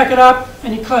evidence, back it up,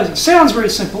 and your closing. Sounds very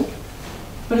simple,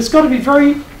 but it's got to be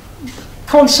very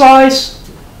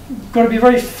concise, got to be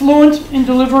very fluent in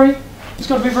delivery, it's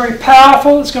got to be very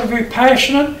powerful, it's got to be very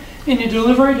passionate in your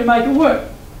delivery to make it work.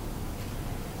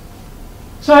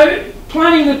 So,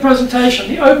 planning the presentation,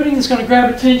 the opening is going to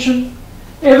grab attention,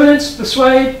 evidence,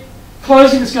 persuade,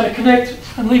 closing is going to connect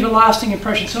and leave a lasting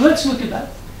impression. So let's look at that.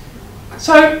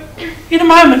 So, in a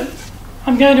moment,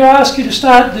 I'm going to ask you to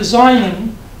start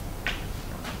designing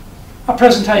a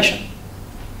presentation,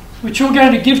 which you're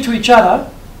going to give to each other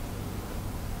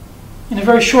in a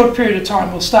very short period of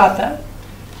time. We'll start that.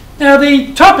 Now,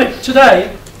 the topic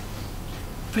today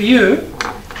for you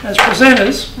as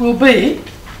presenters will be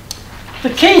the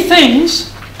key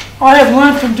things I have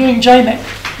learned from doing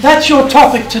JMEC. That's your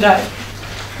topic today.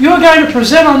 You're going to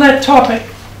present on that topic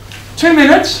 2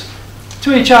 minutes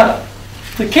to each other.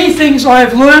 The key things I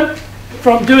have learned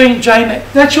from doing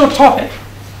JMEC. That's your topic.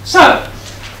 So,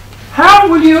 how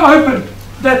will you open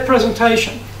that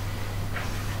presentation?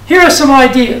 Here are some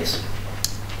ideas.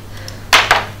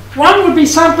 One would be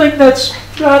something that's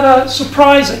rather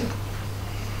surprising.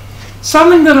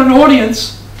 Something that an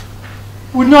audience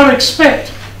would not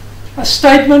expect. A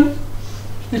statement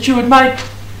that you would make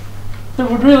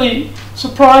that would really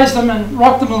surprise them and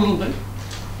rock them a little bit.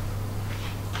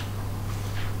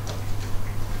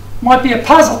 Might be a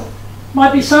puzzle.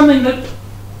 Might be something that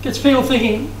gets people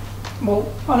thinking,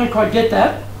 well, I don't quite get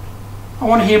that. I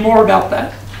want to hear more about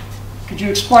that. Could you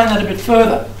explain that a bit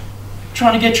further?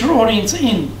 Trying to get your audience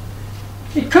in.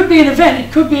 It could be an event.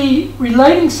 It could be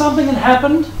relating something that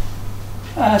happened.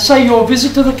 Say your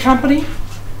visit to the company.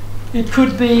 It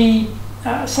could be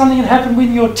something that happened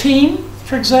with your team,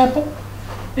 for example.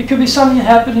 It could be something that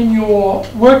happened in your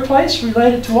workplace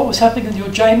related to what was happening in your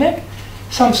JMEC.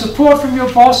 Some support from your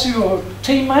boss or your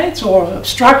teammates, or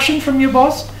obstruction from your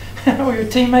boss or your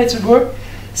teammates at work.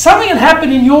 Something that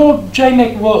happened in your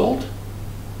JMEC world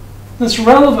that's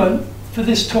relevant for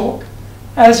this talk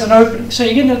as an opening. So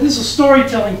you're this is a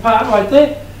storytelling part right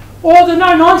there. Or the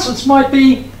no-nonsense might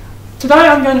be, today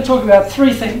I'm going to talk about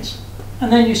 3 things.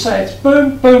 And then you say it's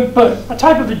boom, boom, boom. A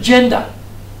type of agenda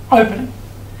opening.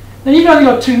 Now you've only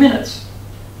got 2 minutes.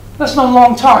 That's not a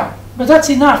long time. But that's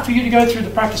enough for you to go through the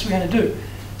practice we're going to do.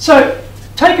 So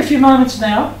take a few moments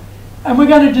now, and we're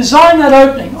going to design that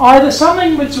opening. Either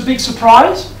something that's a big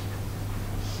surprise.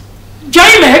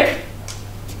 JMEC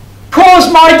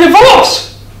caused my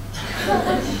divorce.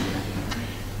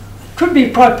 Could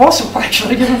be quite possible,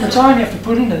 actually, given the time you have to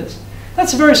put into this.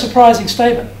 That's a very surprising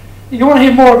statement. You want to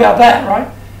hear more about that,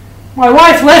 right? My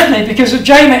wife left me because of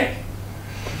JMEC.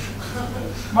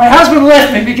 My husband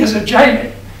left me because of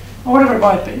JMEC. Or whatever it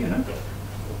might be, you know.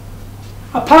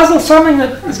 A puzzle, something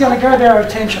that is going to grab our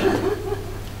attention.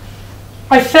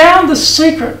 I found the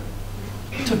secret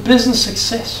to business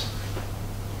success.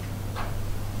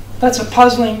 That's a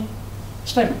puzzling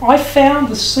statement. I found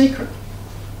the secret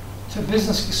to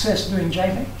business success doing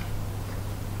JMEC.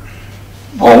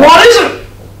 Well, what is it?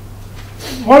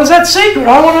 What is that secret?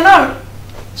 I want to know.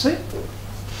 See?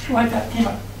 Like that,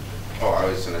 here. Oh, I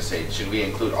was going to say, should we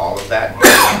include all of that?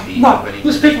 The No, opening?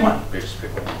 just pick one. Just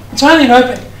pick one. It's only an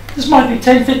opening. This might be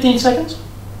 10, 15 seconds.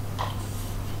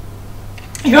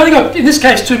 You've only got, in this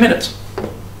case, 2 minutes.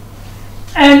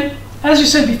 And as you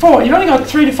said before, you've only got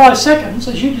 3 to 5 seconds,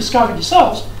 as you discovered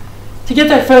yourselves, to get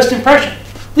that first impression.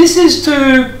 This is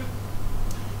to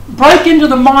break into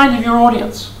the mind of your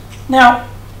audience. Now,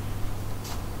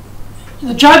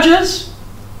 the judges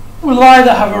will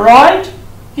either have arrived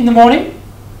in the morning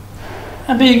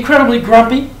and be incredibly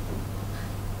grumpy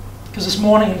because it's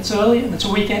morning and it's early and it's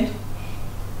a weekend.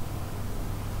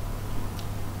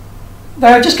 They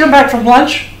have just come back from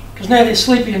lunch because now they're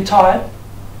sleepy and tired.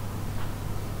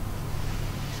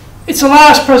 It's the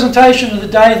last presentation of the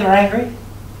day, they're angry.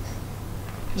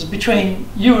 Because between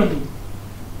you and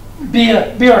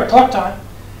beer at clock time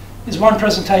is one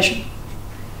presentation.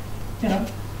 You know,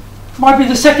 might be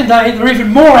the second day, they're even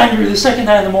more angry the second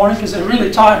day in the morning because they're really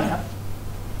tired now.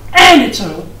 And it's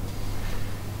early,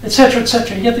 etc.,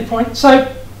 etc. You get the point?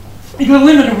 So you've got a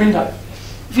limited window.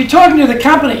 If you're talking to the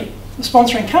company, the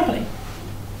sponsoring company,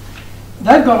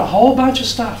 they've got a whole bunch of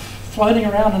stuff floating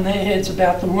around in their heads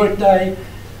about the work day.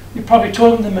 You're probably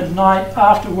talking to them at night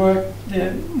after work.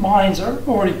 Their minds are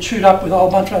already chewed up with a whole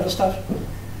bunch of other stuff.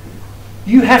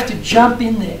 You have to jump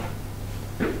in there,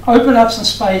 open up some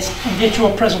space, and get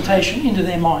your presentation into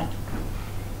their mind.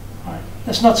 All right.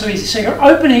 That's not so easy. So your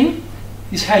opening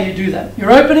is how you do that.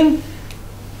 Your opening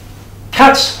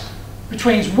cuts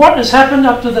between what has happened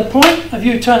up to the point of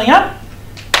you turning up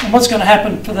and what's going to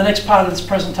happen for the next part of this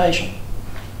presentation.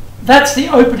 That's the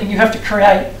opening you have to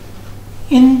create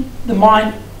in the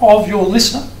mind of your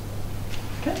listener.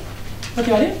 Okay, got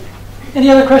the idea? Any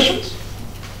other questions?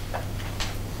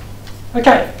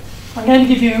 Okay, I'm going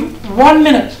to give you 1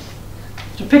 minute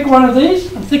to pick one of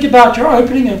these and think about your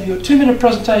opening of your 2-minute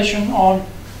presentation on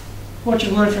what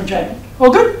you learned from JMEC.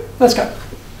 All good? Let's go.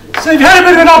 So you've had a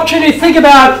bit of an opportunity to think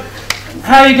about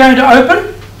how you're going to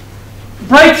open,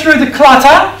 break through the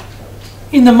clutter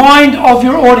in the mind of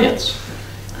your audience.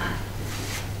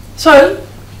 So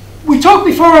we talked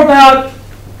before about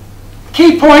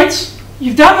key points.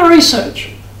 You've done the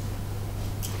research.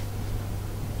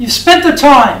 You've spent the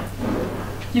time.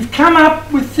 You've come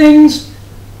up with things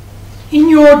in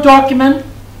your document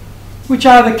which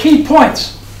are the key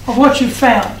points of what you've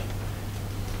found.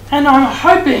 And I'm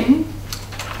hoping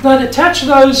that attached to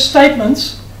those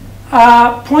statements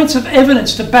are points of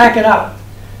evidence to back it up.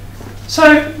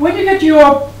 So when you get to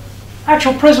your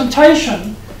actual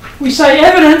presentation, we say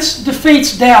evidence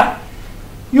defeats doubt.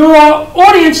 Your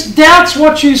audience doubts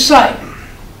what you say.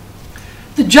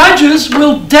 The judges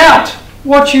will doubt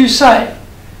what you say.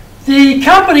 The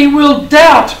company will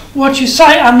doubt what you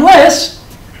say unless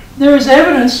there is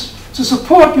evidence to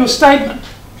support your statement.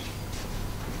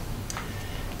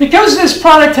 Because this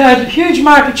product had huge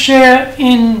market share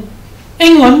in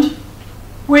England,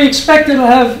 we expect it to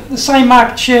have the same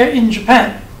market share in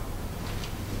Japan.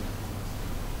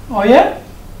 Oh yeah?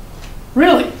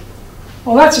 Really?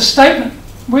 Well, that's a statement.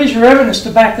 Where's your evidence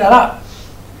to back that up?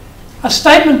 A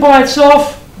statement by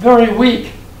itself, very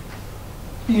weak.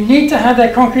 You need to have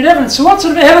that concrete evidence. So what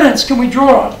sort of evidence can we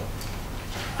draw on?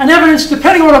 An evidence,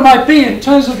 depending on what it might be in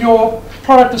terms of your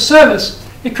product or service,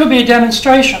 it could be a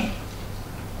demonstration.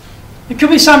 It could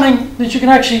be something that you can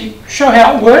actually show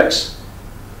how it works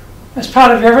as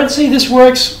part of your evidence. See, this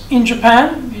works in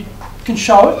Japan. You can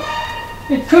show it.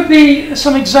 It could be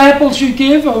some examples you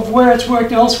give of where it's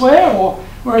worked elsewhere or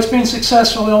where it's been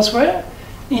successful elsewhere,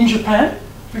 in Japan,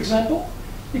 for example.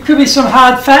 It could be some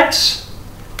hard facts,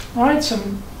 right?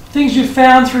 Some things you've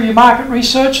found through your market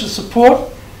research to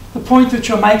support the point that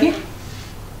you're making.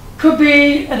 Could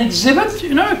be an exhibit,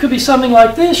 you know, it could be something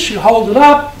like this. You hold it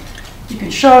up, you can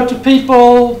show it to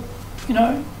people, you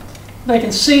know, they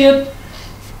can see it.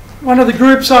 One of the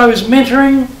groups I was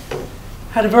mentoring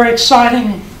had a very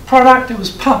exciting product. It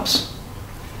was pumps.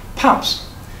 Pumps.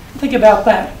 Think about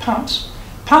that, pumps.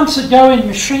 Pumps that go in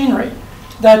machinery,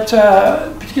 that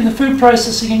in the food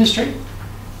processing industry.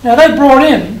 Now they brought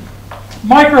in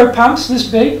micro pumps this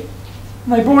big,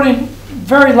 and they brought in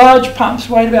very large pumps,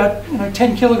 weighed about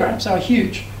 10 kilograms. They were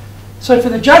huge. So for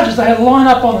the judges, they had a line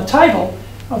up on the table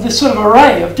of this sort of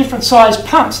array of different sized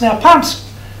pumps. Now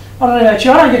pumps, I don't know about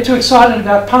you, I don't get too excited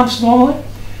about pumps normally,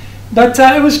 but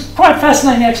it was quite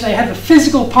fascinating actually. They had the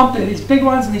physical pump there, these big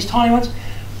ones and these tiny ones,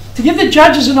 to give the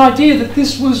judges an idea that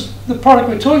this was the product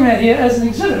we're talking about here as an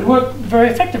exhibit. It worked very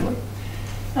effectively.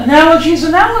 Analogies.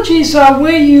 Analogies are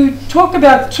where you talk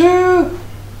about two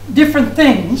different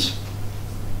things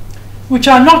which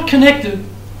are not connected,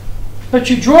 but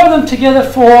you draw them together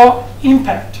for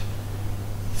impact,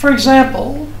 for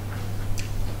example,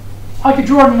 I could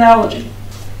draw an analogy.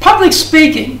 Public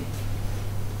speaking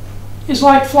is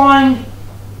like flying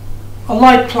a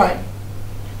light plane.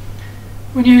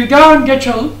 When you go and get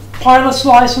your pilot's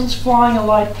license flying a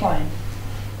light plane,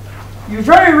 you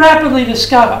very rapidly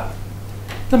discover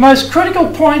the most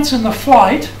critical points in the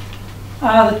flight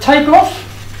are the takeoff,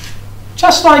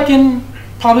 just like in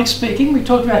public speaking, we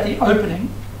talked about the opening,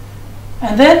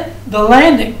 and then the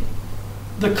landing,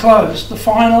 the close, the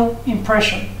final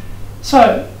impression.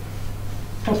 So,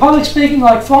 for public speaking,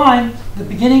 like flying, the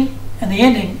beginning and the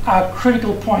ending are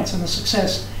critical points in the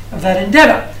success of that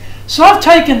endeavour. So I've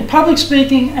taken public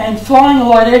speaking and flying a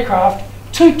light aircraft,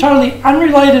 two totally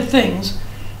unrelated things,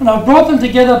 and I've brought them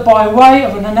together by way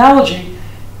of an analogy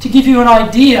to give you an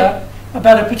idea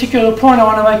about a particular point I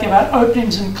want to make about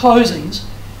openings and closings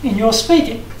in your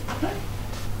speaking. Okay.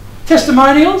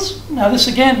 Testimonials. Now this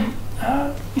again,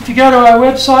 if you go to our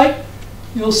website,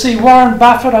 you'll see Warren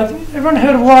Buffett. Everyone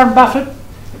heard of Warren Buffett?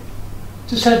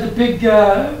 Just had the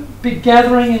big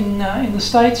gathering in the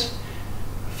States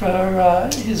for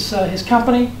his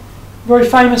company. Very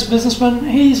famous businessman.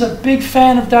 He's a big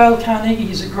fan of Dale Carnegie.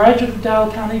 He's a graduate of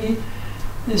Dale Carnegie.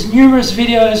 There's numerous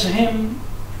videos of him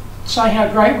saying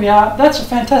how great we are. That's a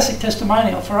fantastic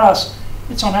testimonial for us.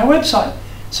 It's on our website.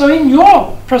 So in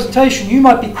your presentation, you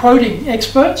might be quoting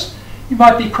experts. You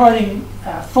might be quoting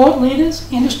thought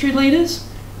leaders, industry leaders,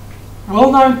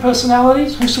 well-known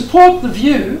personalities who support the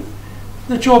view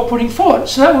that you're putting forward.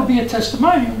 So that would be a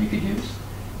testimonial you could use.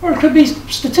 Or it could be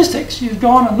statistics. You've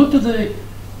gone and looked at the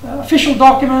official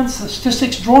documents, the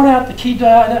statistics, drawn out the key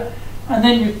data, and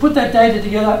then you put that data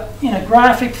together in a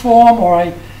graphic form or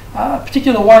a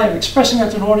particular way of expressing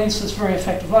that to an audience that's very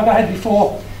effective. Like I had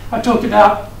before, I talked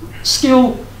about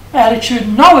skill, attitude,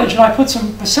 and knowledge, and I put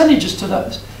some percentages to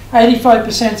those.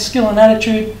 85% skill and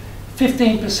attitude,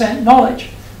 15% knowledge.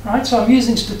 Right? So I'm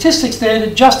using statistics there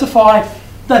to justify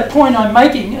that point I'm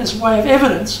making as a way of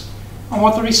evidence on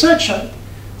what the research showed.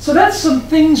 So that's some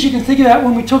things you can think about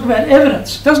when we talk about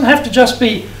evidence. It doesn't have to just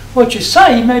be what you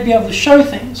say, you may be able to show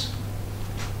things.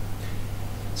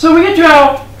 So we get to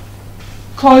our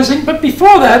closing, but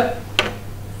before that,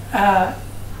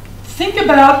 think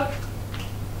about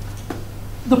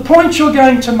the points you're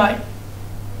going to make.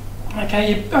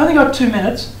 Okay, you've only got 2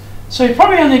 minutes, so you're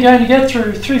probably only going to get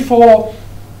through 3-4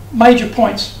 major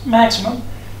points maximum.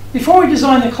 Before we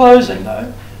design the closing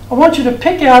though, I want you to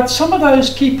pick out some of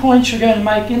those key points you're going to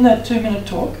make in that 2-minute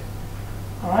talk.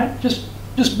 All right, just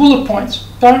bullet points.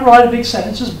 Don't write a big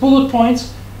sentence, just bullet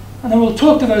points, and then we'll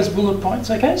talk to those bullet points,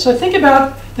 okay? So think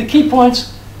about the key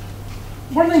points.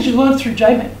 What are the things you learned through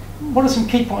JMEC? What are some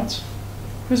key points?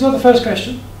 Who's got the first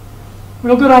question? We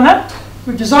all good on that?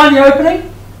 We've designed the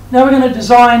opening. Now we're going to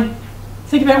design,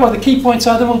 think about what the key points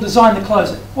are, then we'll design the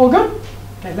closing. All good?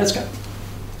 Okay, let's go.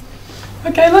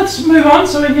 Okay, let's move on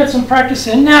so we can get some practice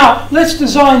in. Now, let's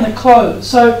design the close.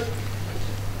 So,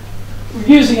 we're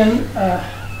using an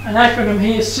acronym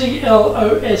here,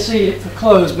 CLOSE for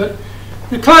close, but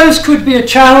the close could be a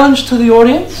challenge to the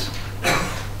audience.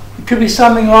 It could be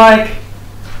something like,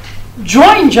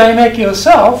 join JMEC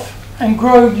yourself and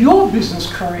grow your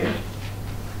business career.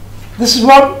 This is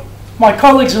what my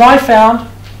colleagues and I found,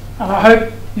 and I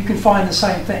hope you can find the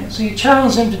same thing. So you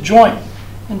challenge them to join,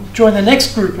 and join the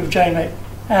next group of JMEC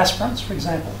aspirants, for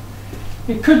example.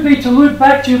 It could be to loop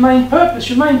back to your main purpose.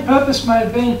 Your main purpose may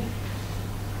have been,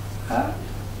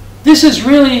 this is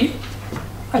really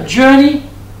a journey,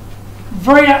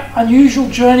 very unusual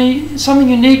journey, something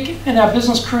unique in our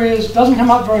business careers, doesn't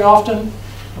come up very often.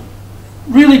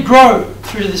 Really grow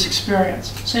through this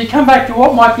experience. So you come back to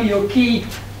what might be your key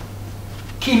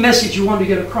message you want to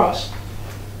get across.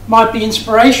 Might be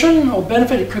inspiration or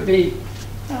benefit. It could be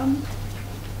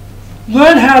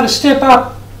learn how to step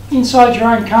up inside your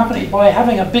own company by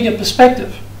having a bigger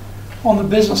perspective on the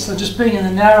business than just being in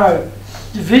a narrow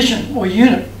division or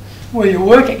unit where you're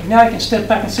working. Now you can step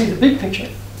back and see the big picture.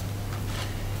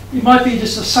 It might be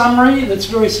just a summary that's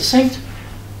very succinct.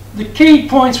 The key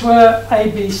points were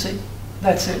A, B, C.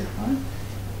 That's it. Right?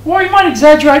 Or you might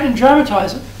exaggerate and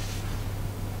dramatize it.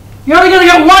 You're only going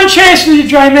to get one chance to do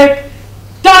JMEC.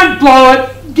 Don't blow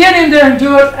it. Get in there and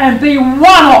do it, and be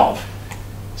one of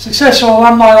successful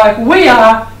alumni like we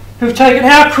are, who've taken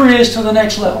our careers to the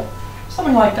next level.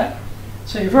 Something like that.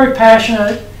 So you're very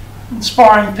passionate,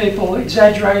 inspiring people,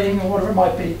 exaggerating, or whatever it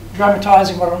might be,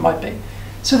 dramatizing, whatever it might be.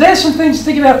 So there's some things to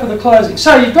think about for the closing.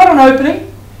 So you've got an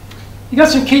opening. You've got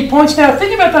some key points. Now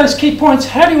think about those key points.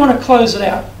 How do you want to close it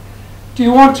out? Do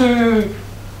you want to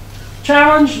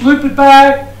challenge, loop it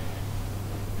back,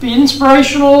 be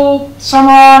inspirational,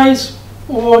 summarize,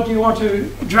 or do you want to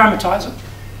dramatize it?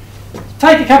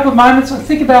 take a couple of moments and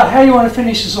think about how you want to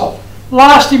finish this off.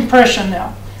 Last impression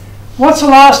now. What's the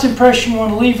last impression you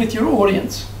want to leave with your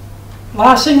audience?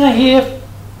 Last thing they hear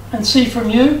and see from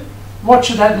you, what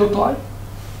should that look like?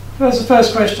 There's the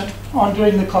first question on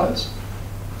doing the close.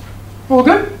 All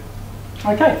good?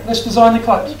 Okay, let's design the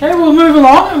close. Okay, we'll move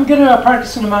along and we'll get into our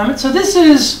practice in a moment. So this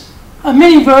is a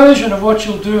mini version of what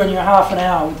you'll do in your half an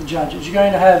hour with the judges. You're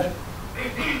going to have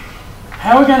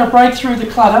how we're going to break through the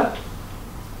clutter,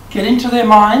 get into their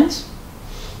minds,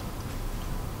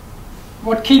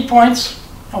 what key points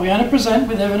are we going to present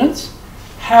with evidence,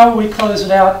 how we close it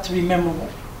out to be memorable.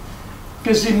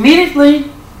 Because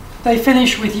immediately they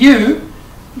finish with you,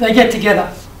 they get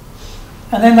together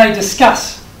and then they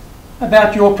discuss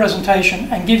about your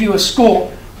presentation and give you a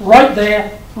score right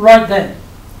there, right then.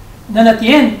 And then at the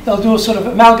end, they'll do a sort of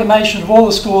amalgamation of all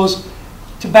the scores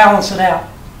to balance it out.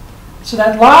 So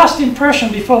that last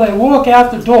impression before they walk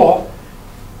out the door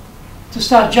to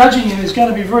start judging you is going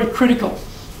to be very critical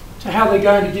to how they're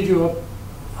going to give you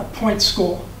a point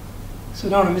score. So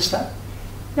don't want to miss that.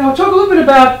 Now I'll talk a little bit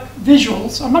about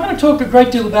visuals. I'm not going to talk a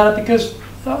great deal about it because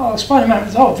I'll explain in a moment.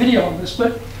 There's a whole video on this,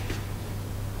 but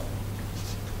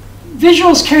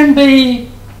visuals can be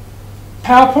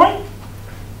PowerPoint,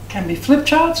 can be flip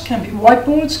charts, can be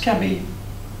whiteboards, can be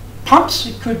pumps.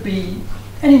 It could be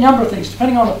any number of things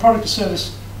depending on the product or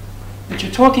service that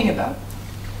you're talking about.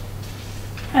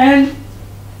 And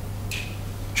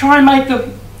try and make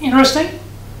them interesting.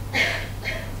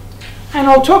 And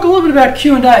I'll talk a little bit about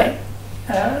Q&A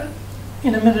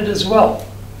in a minute as well.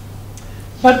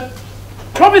 But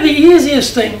probably the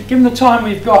easiest thing, given the time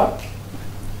we've got,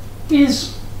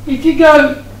 is if you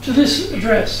go to this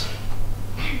address,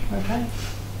 okay?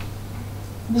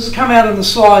 This has come out on the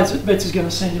slides that Betsy's going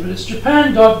to send you, but it's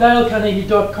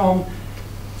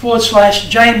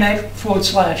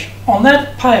japan.dalecarnegie.com/JMEC/. On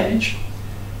that page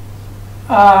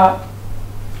are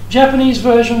Japanese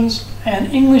versions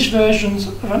and English versions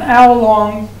of an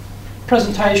hour-long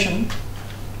presentation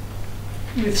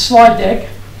with slide deck,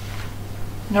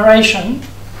 narration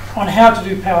on how to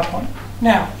do PowerPoint.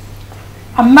 Now,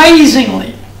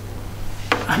 amazingly,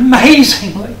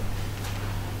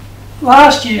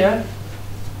 last year,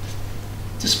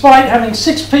 despite having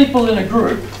 6 people in a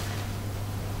group,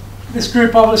 this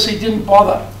group obviously didn't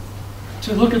bother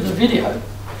to look at the video.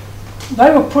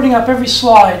 They were putting up every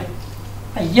slide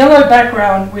a yellow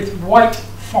background with white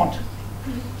font.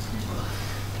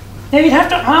 Now you'd have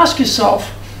to ask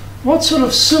yourself, what sort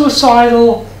of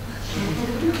suicidal,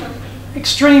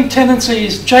 extreme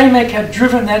tendencies JMEC had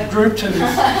driven that group to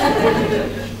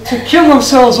kill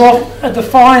themselves off at the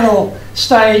final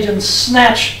stage and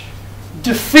snatch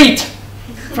defeat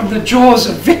from the jaws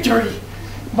of victory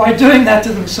by doing that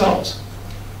to themselves.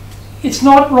 It's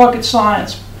not rocket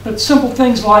science, but simple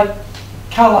things like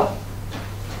colour,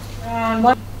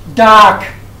 dark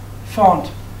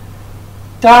font,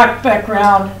 dark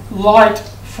background, light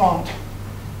font.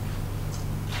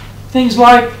 Things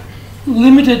like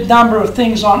limited number of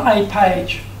things on a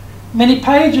page. Many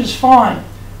pages, fine,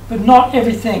 but not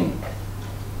everything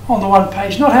on the one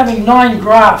page. Not having 9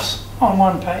 graphs on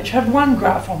one page. Have 1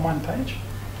 graph on one page.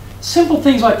 Simple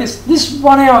things like this. This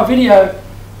 1 hour video,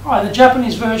 either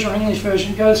Japanese version or English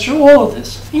version, goes through all of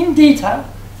this in detail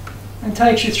and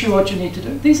takes you through what you need to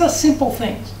do. These are simple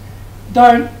things.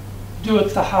 Don't do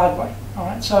it the hard way. All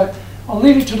right. So I'll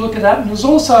leave you to look at that. And there's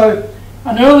also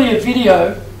an earlier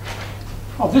video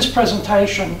of this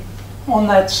presentation on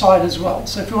that site as well.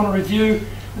 So if you want to review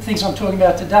the things I'm talking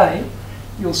about today,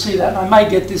 you'll see that. And I may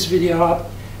get this video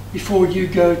up before you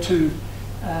go to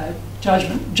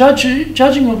judgment.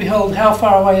 Judging will be held, how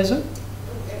far away is it?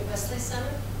 At Wesley Center?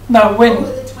 No, when? Oh,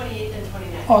 the 28th and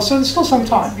 29th. Oh, so there's still some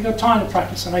time. You've got time to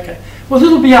practice it. Okay. Well,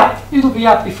 it'll be up. It'll be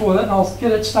up before that, and I'll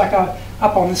get it stuck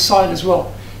up on this side as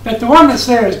well. But the one that's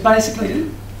there is basically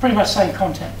pretty much the same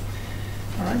content.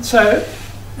 All right. So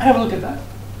have a look at that.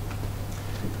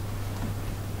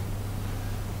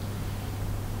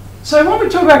 So when we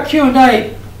talk about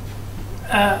Q&A,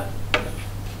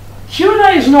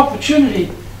 Q&A is an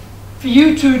opportunity for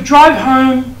you to drive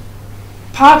home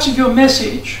parts of your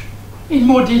message in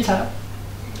more detail.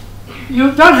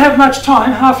 You don't have much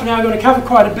time, half an hour, you've got to cover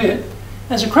quite a bit.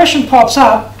 As a question pops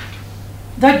up,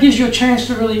 that gives you a chance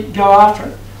to really go after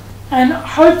it. And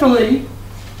hopefully,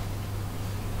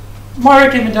 my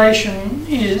recommendation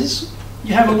is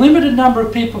you have a limited number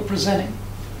of people presenting.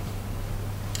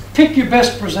 Pick your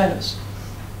best presenters.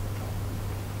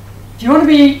 If you want to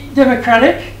be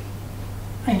democratic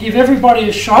and give everybody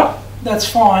a shot, that's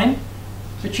fine,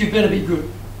 but you better be good.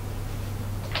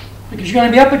 Because you're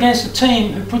going to be up against a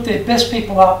team who put their best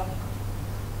people up,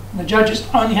 and the judges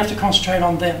only have to concentrate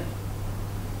on them.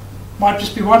 Might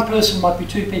just be one person, might be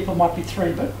two people, might be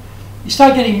three, but you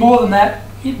start getting more than that,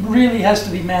 it really has to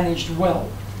be managed well.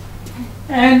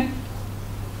 And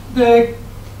the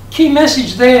key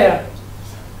message there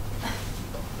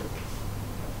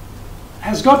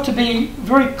has got to be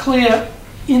very clear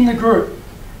in the group.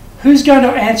 Who's going to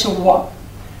answer what?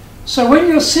 So when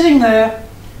you're sitting there,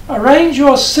 arrange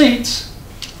your seats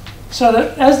so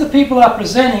that as the people are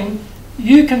presenting,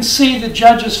 you can see the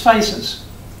judges' faces.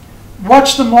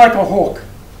 Watch them like a hawk.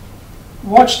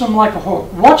 Watch them like a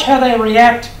hawk. Watch how they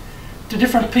react to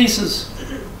different pieces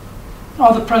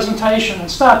of the presentation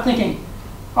and start thinking,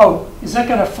 oh, is that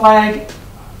going to flag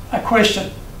a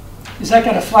question? Is that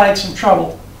going to flag some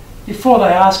trouble? Before they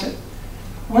ask it.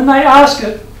 When they ask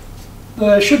it,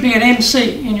 there should be an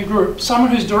MC in your group,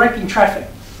 someone who's directing traffic.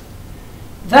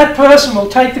 That person will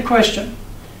take the question,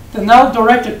 then they'll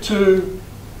direct it to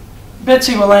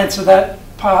Betsy will answer that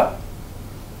part,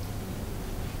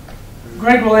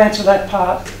 Greg will answer that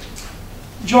part,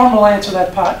 John will answer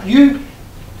that part. You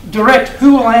direct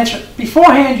who will answer it.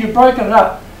 Beforehand you've broken it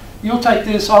up. You'll take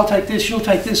this, I'll take this, you'll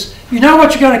take this. You know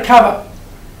what you're going to cover.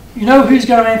 You know who's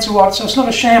going to answer what, so it's not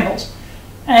a shambles.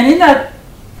 And in that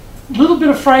little bit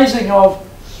of phrasing of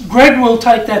Greg will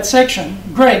take that section,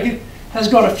 Greg has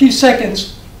got a few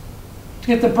seconds to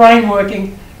get the brain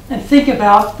working and think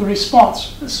about the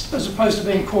response as opposed to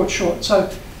being caught short.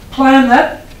 So plan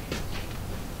that.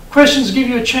 Questions give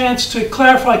you a chance to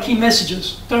clarify key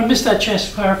messages. Don't miss that chance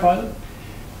to clarify them.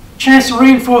 Chance to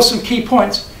reinforce some key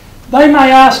points. They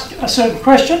may ask a certain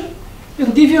question.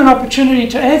 It'll give you an opportunity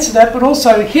to answer that, but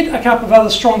also hit a couple of other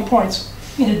strong points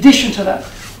in addition to that.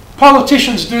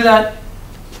 Politicians do that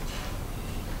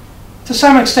to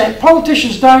some extent.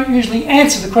 Politicians don't usually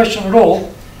answer the question at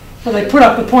all, but they put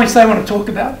up the points they want to talk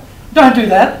about. Don't do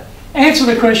that. Answer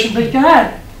the question, but you can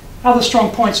add other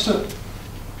strong points to it.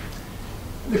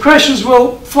 The questions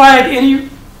will flag any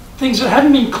things that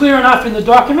haven't been clear enough in the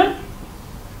document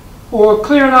or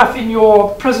clear enough in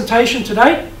your presentation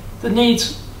today that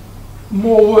needs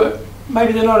more work.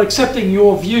 Maybe they're not accepting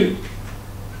your view.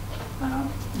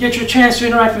 Get your chance to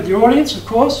interact with your audience, of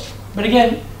course, but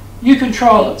again, you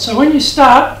control it. So when you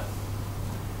start,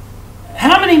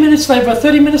 how many minutes? They've got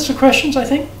 30 minutes for questions, I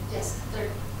think? Yes, 30.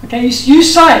 Okay, you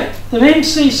say, the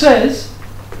MC says,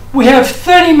 we have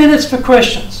 30 minutes for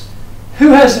questions. Who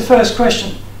has the first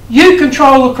question? You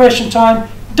control the question time.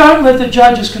 Don't let the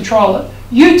judges control it.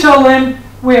 You tell them,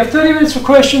 we have 30 minutes for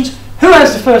questions. Who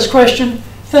has the first question?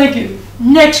 Thank you.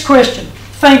 Next question.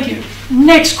 Thank you.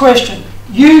 Next question.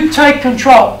 You take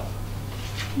control.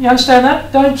 You understand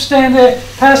that? Don't stand there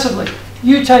passively.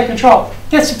 You take control.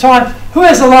 Get some time. Who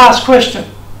has the last question?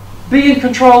 Be in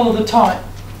control of the time.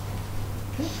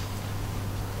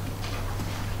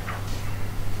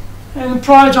 And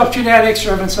prior to opportunity to add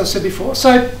extra evidence, as I said before.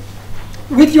 So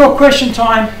with your question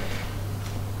time,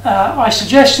 I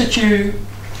suggest that you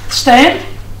stand.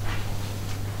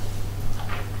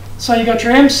 So you've got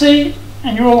your MC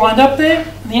and you're all lined up there.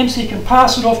 And the MC can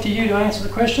pass it off to you to answer the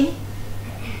question.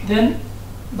 Then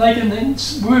they can then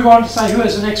move on to say who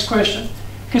has the next question.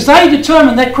 Because they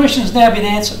determine that question has now been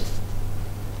answered.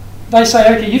 They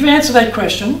say, okay, you've answered that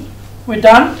question. We're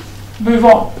done. Move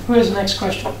on. Who has the next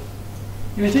question?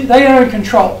 They are in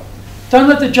control. Don't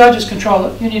let the judges control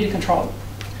it. You need to control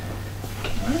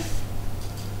it. Right.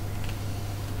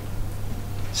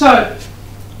 So,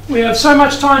 we have so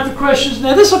much time for questions.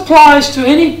 Now, this applies to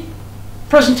any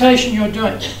presentation you're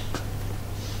doing.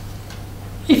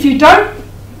 If you don't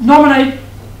nominate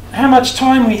how much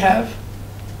time we have,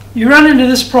 you run into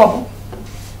this problem.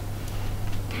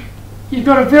 You've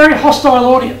got a very hostile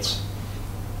audience,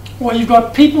 or you've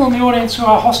got people in the audience who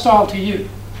are hostile to you.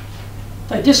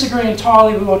 They disagree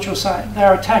entirely with what you're saying.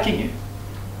 They're attacking you.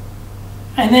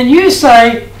 And then you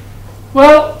say,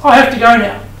 well, I have to go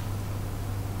now.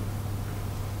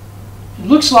 It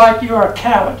looks like you're a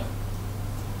coward.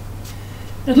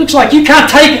 It looks like you can't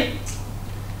take it.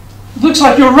 It looks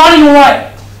like you're running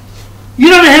away. You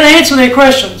don't know how to answer their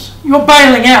questions. You're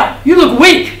bailing out. You look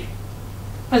weak.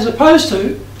 As opposed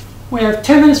to, we have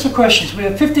 10 minutes for questions. We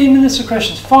have 15 minutes for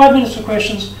questions. 5 minutes for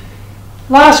questions.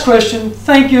 Last question,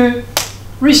 thank you.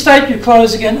 Restate your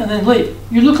close again and then leave.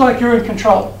 You look like you're in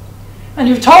control. And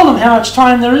you've told them how much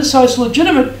time there is, so it's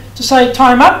legitimate to say,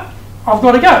 time up, I've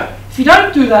got to go. If you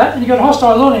don't do that and you've got a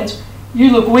hostile audience,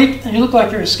 you look weak and you look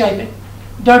like you're escaping.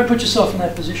 Don't put yourself in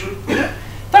that position.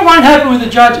 That won't happen with the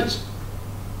judges.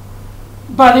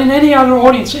 But in any other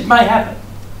audience, it may happen.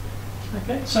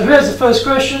 Okay? So who has the first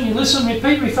question? You listen,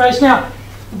 repeat, rephrase. Now,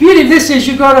 the beauty of this is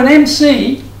you've got an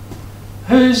MC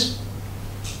who's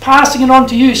passing it on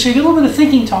to you, so you get a little bit of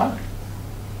thinking time.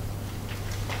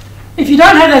 If you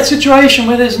don't have that situation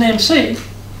where there's an MC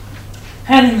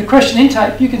handing the question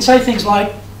intake, you can say things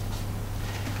like,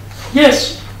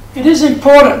 yes, it is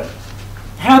important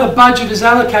how the budget is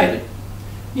allocated.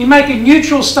 You make a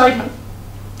neutral statement.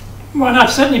 Won't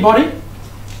upset anybody.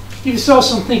 Give yourself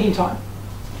some thinking time.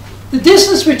 The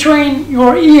distance between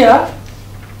your ear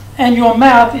and your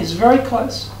mouth is very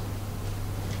close.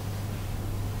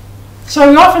 So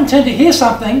we often tend to hear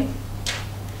something,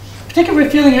 particularly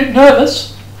if we're feeling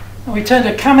nervous, and we tend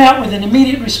to come out with an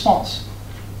immediate response.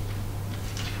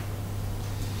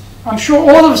 I'm sure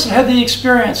all of us have had the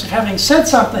experience of having said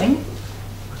something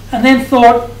and then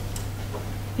thought,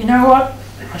 you know what,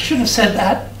 I shouldn't have said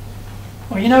that.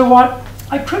 Or you know what,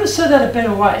 I could have said that a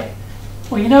better way.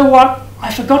 Or you know what,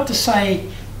 I forgot to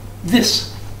say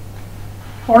this.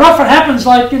 Or it often happens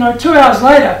like, 2 hours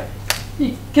later,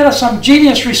 you get some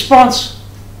genius response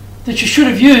that you should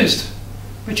have used,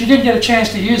 but you didn't get a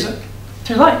chance to use it.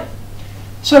 Too late.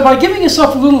 So by giving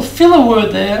yourself a little filler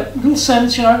word there, a little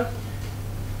sentence,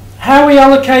 how we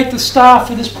allocate the staff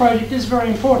for this project is very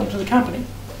important to the company.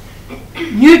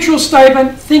 Neutral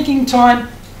statement, thinking time,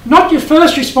 not your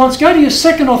first response, go to your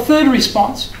second or third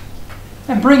response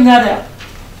and bring that out.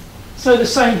 So the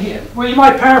same here, where you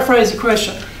might paraphrase the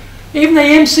question. Even the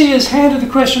MC has handed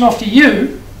the question off to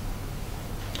you,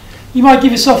 you might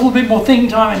give yourself a little bit more thinking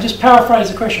time and just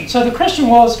paraphrase the question. So the question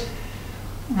was,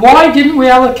 why didn't we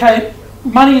allocate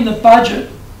money in the budget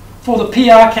for the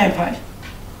PR campaign?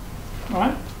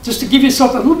 Right? Just to give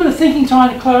yourself a little bit of thinking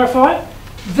time to clarify.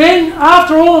 Then,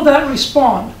 after all of that,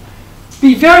 respond.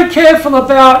 Be very careful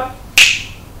about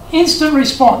instant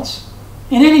response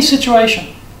in any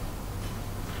situation.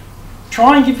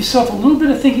 Try and give yourself a little bit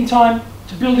of thinking time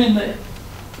to build in there.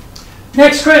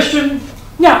 Next question.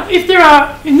 Now, if there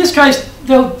are, in this case,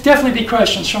 there'll definitely be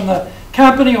questions from the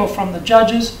company or from the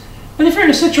judges. But if you're in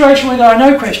a situation where there are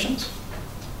no questions,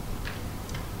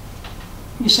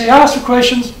 you say, ask for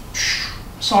questions,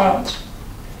 silence.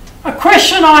 A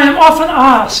question I am often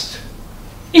asked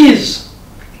is,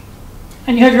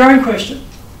 and you have your own question,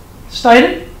 state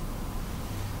it,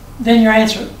 then you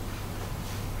answer it.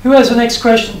 Who has the next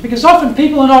question? Because often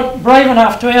people are not brave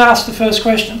enough to ask the first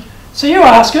question. So you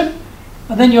ask it,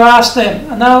 and then you ask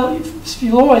them, and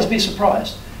you'll always be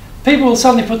surprised. People will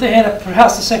suddenly put their hand up to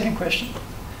ask the second question.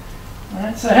 All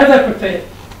right, so have that prepared.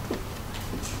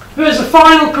 Who has the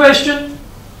final question?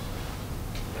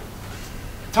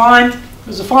 Time.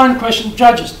 There's a final question.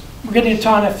 Judges. We're getting into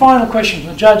time. A final question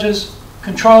from the judges.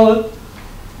 Control it.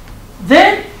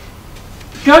 Then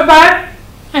go back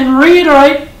and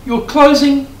reiterate your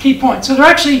closing key points. So they're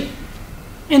actually,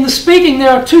 in the speaking,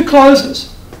 there are two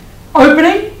closes.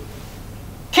 Opening,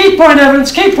 key point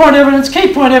evidence, key point evidence,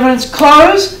 key point evidence,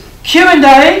 close,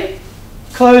 Q&A,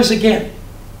 close again.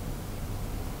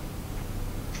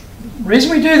 The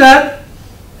reason we do that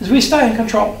is we stay in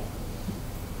control.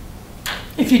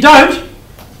 If you don't,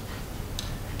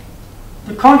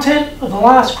 the content of the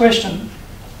last question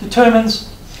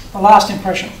determines the last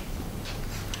impression.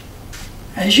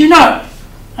 As you know,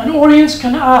 an audience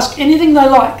can ask anything they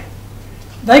like.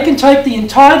 They can take the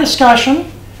entire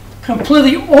discussion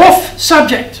completely off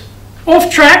subject,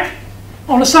 off track,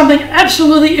 onto something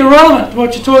absolutely irrelevant to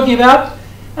what you're talking about,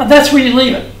 and that's where you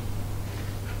leave it.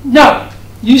 No,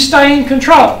 you stay in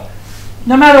control.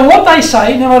 No matter what they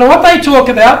say, no matter what they talk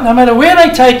about, no matter where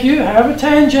they take you, however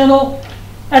tangential,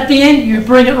 at the end you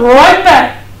bring it right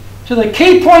back to the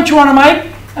key point you want to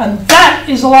make, and that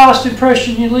is the last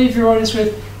impression you leave your audience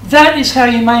with. That is how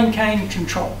you maintain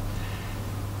control.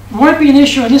 It won't be an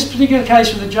issue in this particular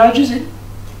case with the judges. It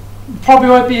probably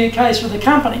won't be a case with the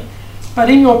company. But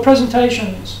in your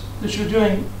presentations that you're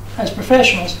doing as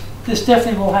professionals, this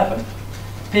definitely will happen.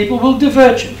 People will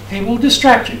divert you. People will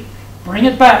distract you. Bring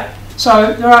it back.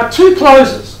 So there are two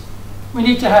closes we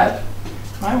need to have,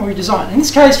 right, when we design. In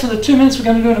this case, for the 2 minutes we're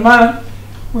going to do in a moment,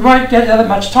 we won't get that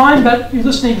much time, but you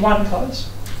just need one close.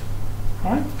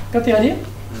 All right? Got the idea?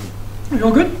 Are you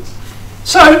all good?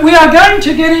 So we are going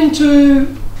to get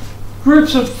into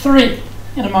groups of 3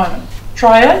 in a moment,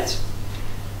 triads.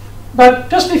 But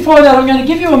just before that, I'm going to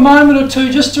give you a moment or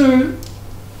two just to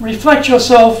reflect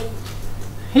yourself.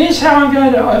 Here's how I'm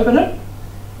going to open it.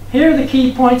 Here are the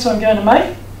key points I'm going to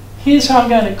make. Here's how I'm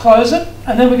going to close it.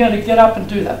 And then we're going to get up and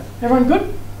do that. Everyone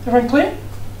good? Everyone clear?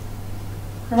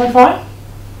 Everyone fine?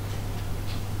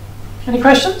 Any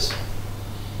questions?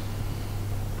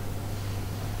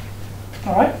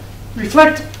 All right.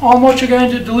 Reflect on what you're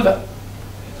going to deliver.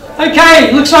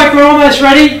 Okay, looks like we're almost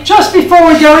ready. Just before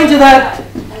we go into that,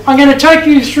 I'm going to take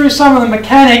you through some of the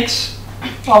mechanics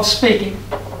of speaking.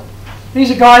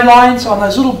 These are guidelines on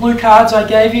those little blue cards I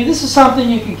gave you. This is something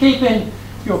you can keep in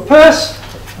your purse,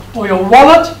 or your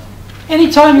wallet.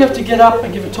 Anytime you have to get up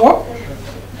and give a talk,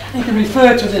 you can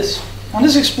refer to this. I'll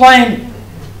just explain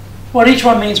what each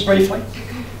one means briefly.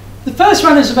 The first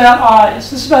one is about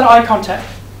eyes. This is about eye contact.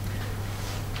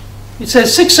 It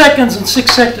says 6 seconds and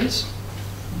 6 sectors.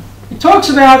 It talks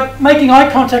about making eye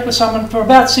contact with someone for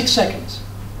about 6 seconds.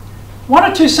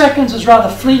 1 or 2 seconds is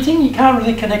rather fleeting. You can't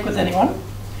really connect with anyone.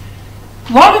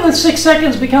 Longer than 6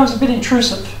 seconds becomes a bit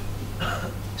intrusive.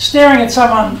 Staring at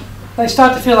someone, they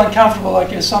start to feel uncomfortable,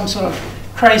 like you're some sort of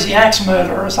crazy axe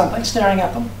murderer or something, staring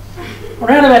at them.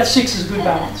 Around about 6 is good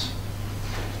balance.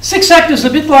 6 sectors is a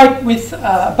bit like with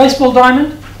a baseball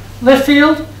diamond: left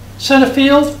field, centre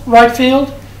field, right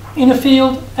field, inner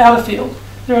field, outer field.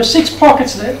 There are 6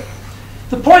 pockets there.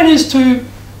 The point is to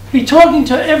be talking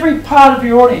to every part of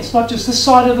your audience, not just this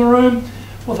side of the room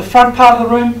or the front part of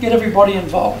the room. Get everybody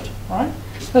involved, right?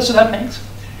 That's what that means.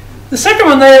 The second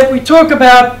one there, we talk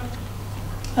about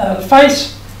the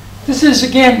face. This is,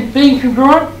 again, being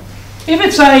congruent. If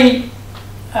it's an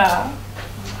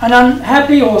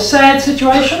unhappy or sad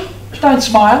situation, don't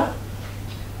smile.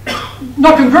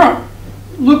 Not congruent.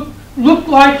 Look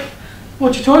like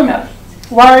what you're talking about.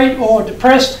 Worried or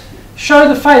depressed, show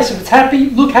the face. If it's happy,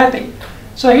 look happy.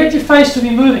 So get your face to be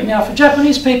moving. Now, for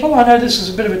Japanese people, I know this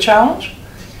is a bit of a challenge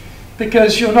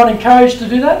because you're not encouraged to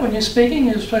do that when you're speaking.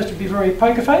 You're supposed to be very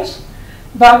poker face.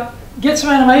 But get some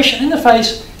animation in the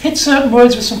face, hit certain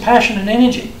words with some passion and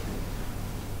energy.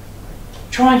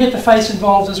 Try and get the face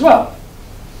involved as well.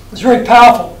 It's very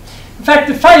powerful. In fact,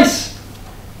 the face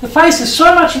is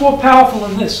so much more powerful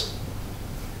than this.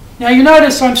 Now you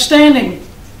notice I'm standing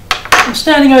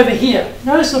over here.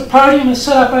 Notice the podium is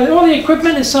set up, all the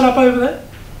equipment is set up over there.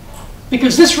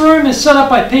 Because this room is set up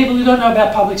by people who don't know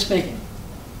about public speaking.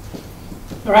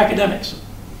 They're academics.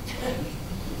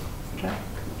 Okay.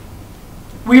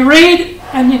 We read,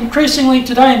 and increasingly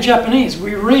today in Japanese,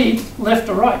 we read left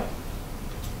to right.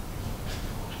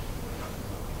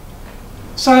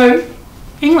 So,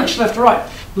 English, left to right.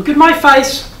 Look at my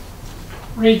face,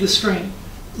 read the screen.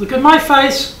 Look at my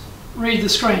face, read the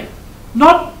screen.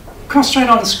 Not concentrate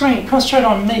on the screen, concentrate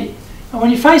on me. And when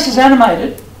your face is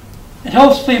animated, it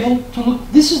helps people to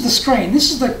look. This is the screen.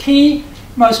 This is the key,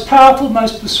 most powerful,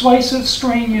 most persuasive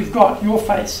screen you've got, your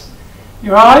face.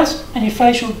 Your eyes and your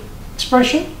facial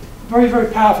expression, very,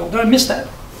 very powerful. Don't miss that.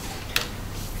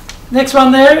 Next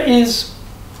one there is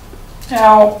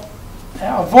our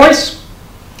voice.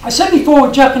 I said before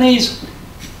with Japanese,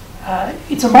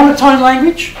 it's a monotone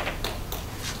language.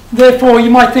 Therefore, you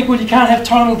might think, well, you can't have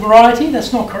tonal variety.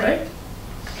 That's not correct.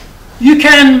 You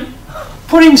can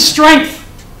put in strength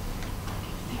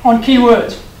on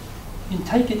keywords. You can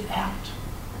take it out.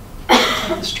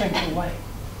 Take the strength away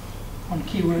on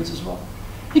keywords as well.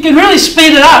 You can really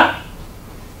speed it up.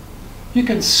 You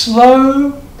can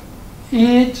slow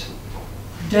it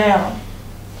down.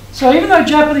 So even though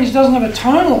Japanese doesn't have a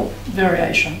tonal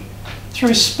variation,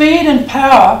 through speed and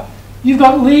power, you've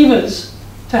got levers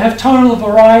to have tonal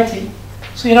variety,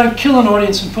 so you don't kill an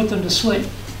audience and put them to sleep.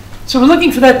 So we're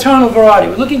looking for that tonal variety.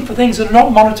 We're looking for things that are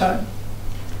not monotone.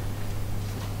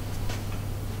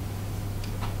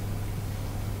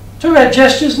 Talk about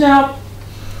gestures now.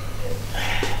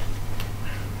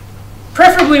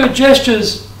 Preferably with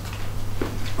gestures,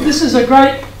 this is a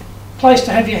great place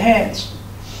to have your hands.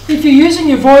 If you're using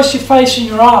your voice, your face, and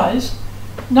your eyes,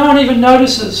 no one even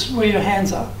notices where your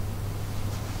hands are.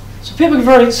 So people are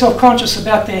very self-conscious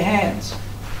about their hands.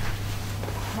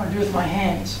 What do I do with my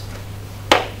hands?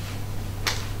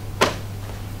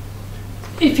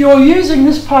 If you're using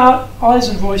this part, eyes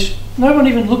and voice, no one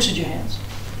even looks at your hands.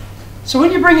 So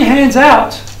when you bring your hands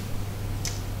out,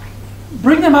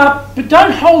 bring them up, but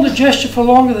don't hold a gesture for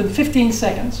longer than 15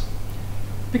 seconds.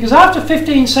 Because after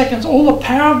 15 seconds, all the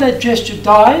power of that gesture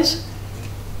dies,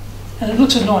 and it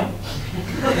looks annoying.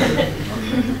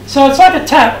 So it's like a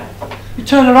tap. You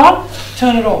turn it on,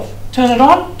 turn it off. Turn it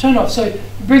on, turn it off. So you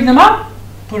bring them up,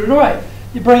 put it away.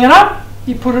 You bring it up,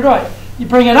 you put it away. You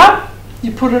bring it up,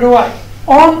 you put it away.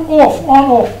 On, off, on,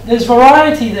 off. There's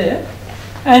variety there.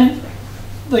 And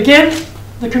again,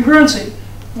 the congruency.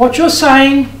 What you're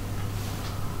saying,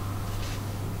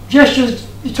 gestures,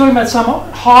 you're talking about some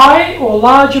high or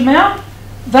large amount,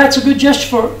 that's a good gesture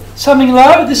for it. Something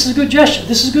low, this is a good gesture.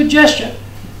 This is a good gesture.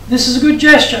 This is a good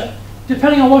gesture,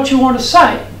 depending on what you want to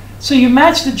say. So you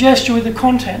match the gesture with the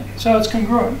content, so it's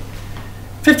congruent.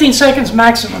 15 seconds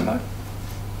maximum though.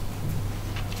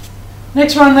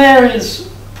 Next one there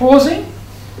is pausing.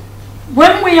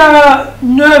 When we are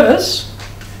nervous,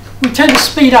 we tend to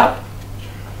speed up.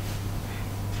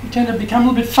 We tend to become a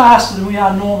little bit faster than we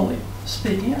are normally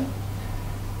speaking.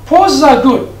 Pauses are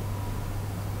good.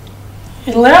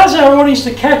 It allows our audience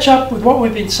to catch up with what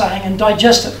we've been saying and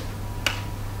digest it.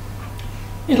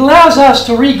 It allows us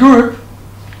to regroup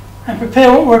and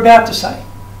prepare what we're about to say.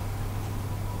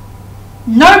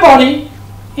 Nobody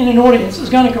in an audience is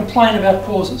going to complain about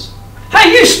pauses.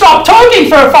 Hey, you stop talking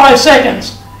for 5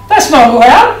 seconds. That's not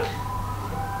allowed.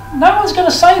 No one's going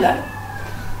to say that.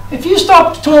 If you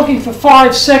stopped talking for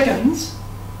 5 seconds,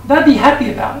 they'd be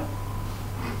happy about it.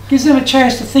 Gives them a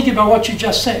chance to think about what you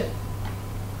just said.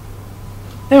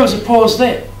 There was a pause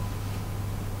there.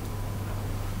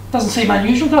 Doesn't seem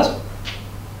unusual, does it?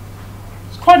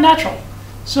 It's quite natural.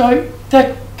 So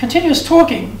that continuous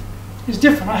talking is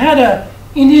different. I had an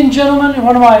Indian gentleman in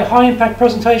one of my high-impact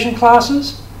presentation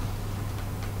classes.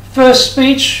 First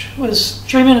speech was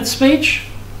 3-minute speech.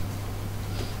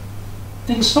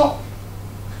 Didn't stop.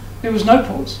 There was no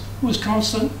pause. It was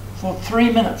constant for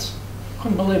 3 minutes.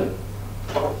 Couldn't believe it.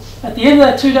 At the end of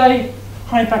that 2-day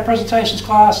high-impact presentations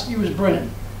class, he was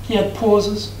brilliant. He had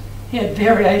pauses. He had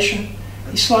variation.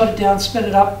 He slowed it down, sped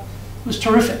it up. It was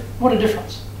terrific. What a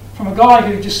difference. From a guy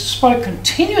who just spoke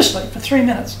continuously for 3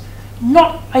 minutes.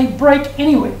 Not a break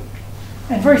anywhere.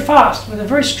 And very fast, with a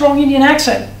very strong Indian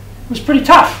accent. It was pretty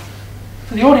tough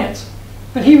for the audience.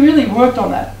 But he really worked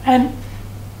on that. And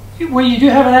where you do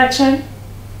have an accent,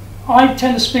 I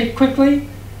tend to speak quickly.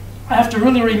 I have to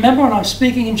really remember when I'm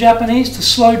speaking in Japanese to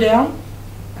slow down,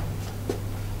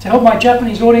 to help my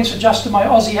Japanese audience adjust to my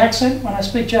Aussie accent when I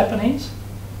speak Japanese.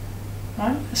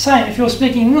 Right? The same, if you're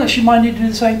speaking English, you might need to do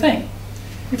the same thing.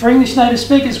 If we're English native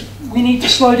speakers, we need to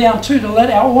slow down too to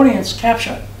let our audience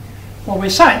capture what we're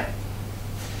saying.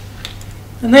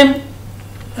 And then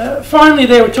finally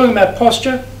there we're talking about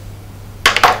posture.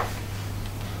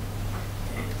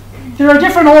 There are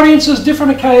different audiences,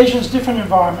 different occasions, different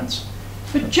environments.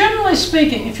 But generally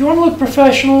speaking, if you want to look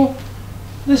professional,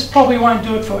 this probably won't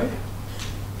do it for you.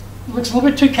 It looks a little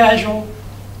bit too casual,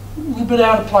 a little bit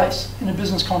out of place in a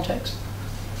business context.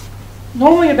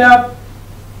 Normally about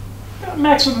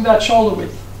maximum about shoulder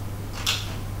width.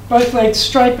 Both legs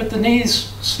straight, but the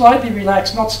knees slightly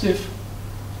relaxed, not stiff.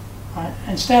 Right?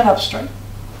 And stand up straight.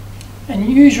 And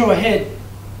use your head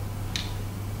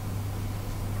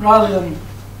rather than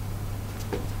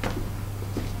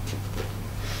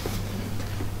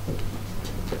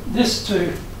this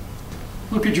to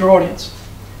look at your audience.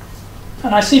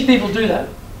 And I see people do that.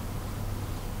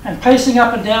 And pacing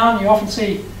up and down, you often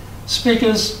see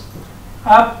speakers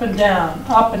up and down,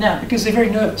 because they're very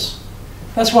nervous.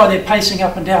 That's why they're pacing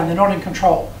up and down. They're not in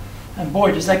control. And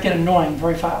boy, does that get annoying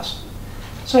very fast.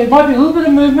 So it might be a little bit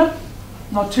of movement,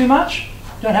 not too much.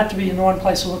 You don't have to be in the one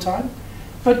place all the time.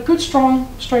 But good,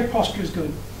 strong, straight posture is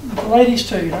good. The ladies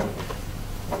too, you know.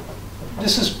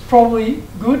 This is probably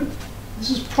good. This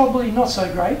is probably not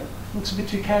so great. Looks a bit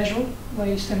too casual.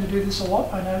 Ladies tend to do this a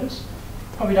lot, I notice.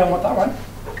 Probably don't want that one.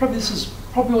 Probably this is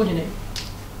probably all you need.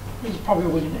 This is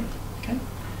probably all you need. Okay.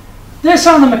 There's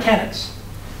some of the mechanics.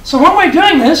 So when we're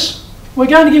doing this, we're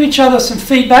going to give each other some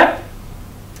feedback.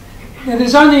 Now,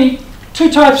 there's only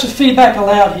 2 types of feedback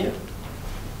allowed here.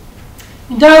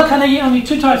 In Dale Carnegie, only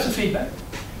 2 types of feedback.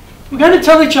 We're going to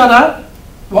tell each other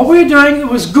what we were doing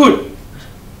was good.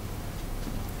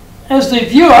 As the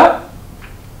viewer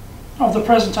of the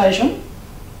presentation,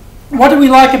 what did we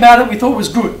like about it we thought was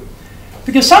good?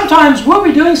 Because sometimes when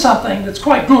we're doing something that's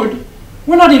quite good,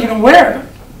 we're not even aware of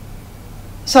it.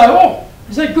 So, oh,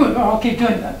 is that good? Oh, I'll keep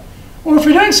doing that. Or if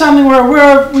we're doing something we're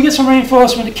aware of, we get some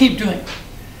reinforcement to keep doing it.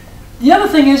 The other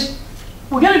thing is,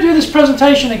 we're going to do this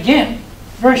presentation again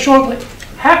very shortly.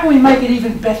 How can we make it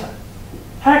even better?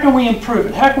 How can we improve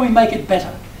it? How can we make it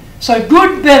better? So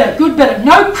good, better.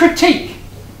 No critique.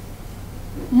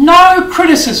 No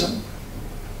criticism.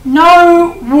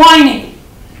 No whining.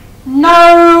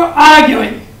 No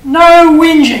arguing. No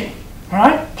whinging. All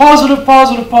right? Positive,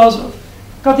 positive, positive.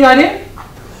 Got the idea?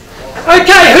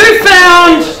 Okay, who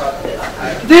found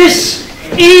this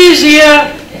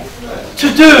easier to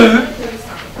do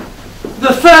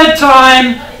the third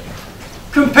time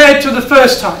compared to the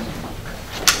first time?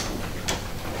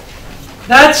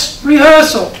 That's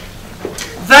rehearsal.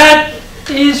 That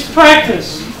is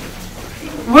practice.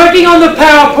 Working on the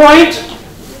PowerPoint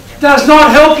does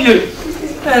not help you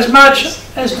as much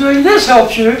as doing this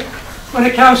helps you when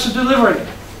it comes to delivering it.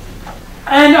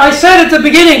 And I said at the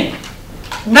beginning,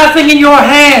 nothing in your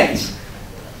hands.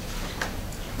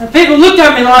 And people looked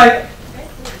at me like,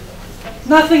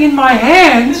 nothing in my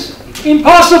hands?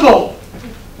 Impossible.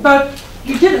 But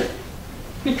you did it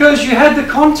because you had the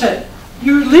content.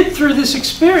 You lived through this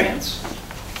experience.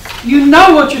 You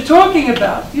know what you're talking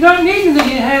about. You don't need anything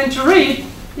in your hand to read.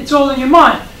 It's all in your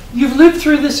mind. You've lived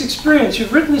through this experience.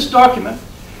 You've written this document.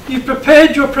 You've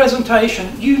prepared your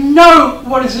presentation. You know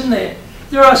what is in there.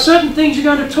 There are certain things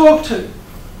you're going to talk to.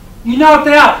 You know what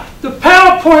they are. The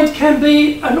PowerPoint can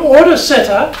be an order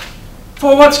setter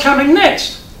for what's coming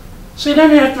next. So you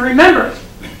don't even have to remember it.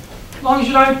 As long as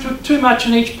you don't put too much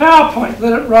in each PowerPoint,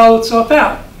 let it roll itself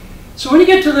out. So when you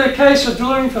get to the case of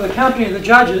delivering for the company or the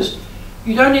judges,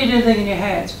 you don't need anything in your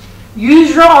hands.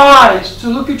 Use your eyes to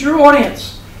look at your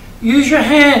audience. Use your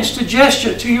hands to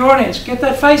gesture to your audience. Get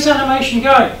that face animation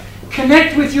going.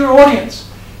 Connect with your audience.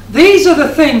 These are the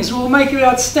things that will make you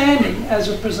outstanding as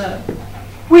a presenter.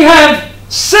 We have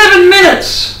 7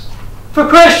 minutes for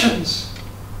questions.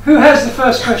 Who has the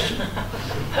first question?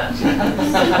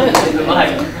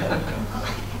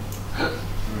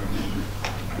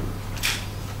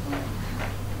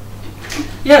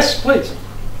 Yes, please.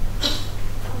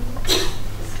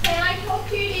 Can I talk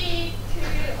to the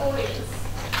audience?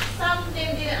 Some of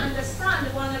them didn't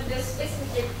understand one of the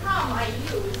specific terms I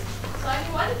used. So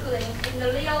I'm wondering, in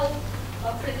the real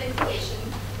presentation,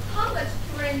 how much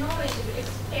prior knowledge do you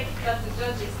expect that the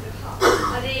judges to have?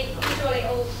 Are they usually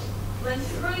all went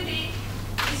through the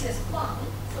business plan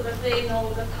so that they know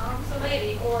the terms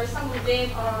already, or some of them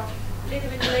are a little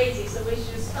bit lazy, so we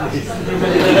should start something?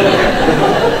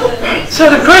 So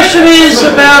the question is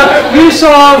about use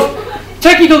of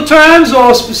technical terms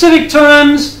or specific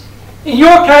terms. In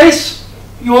your case,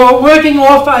 you're working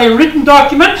off a written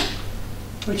document,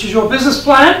 which is your business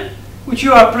plan, which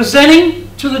you are presenting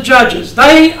to the judges.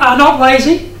 They are not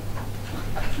lazy.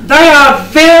 They are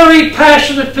very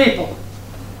passionate people.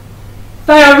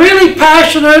 They are really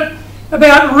passionate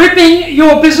about ripping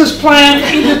your business plan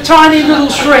into tiny little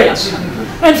shreds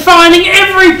and finding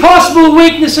every possible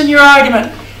weakness in your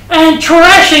argument and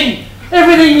trashing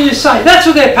everything you say. That's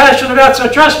what they're passionate about, so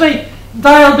trust me,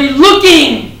 they'll be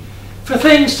looking for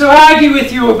things to argue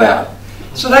with you about.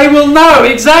 So they will know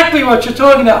exactly what you're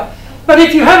talking about. But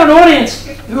if you have an audience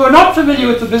who are not familiar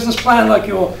with the business plan like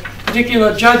your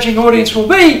particular judging audience will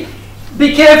be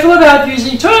careful about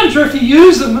using terms, or if you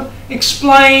use them,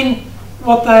 explain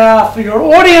what they are for your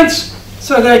audience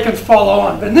so they can follow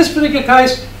on. But in this particular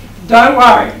case, don't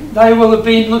worry. They will have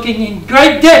been looking in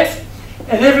great depth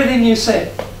at everything you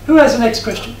said. Who has the next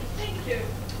question? Thank you.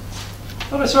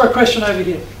 Oh, I saw a question over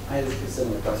here. I had a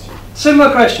similar question.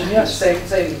 Similar question, yes. Same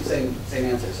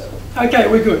answer, so. Okay,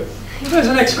 we're good. Who's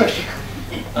the next question?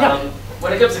 Yeah.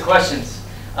 When it comes to questions,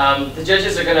 the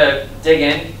judges are going to dig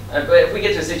in. If we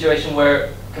get to a situation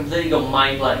where completely go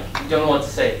mind blank, you don't know what to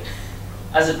say.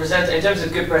 As a presenter, in terms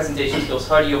of good presentation skills,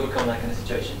 how do you overcome that kind of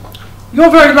situation?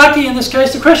 You're very lucky in this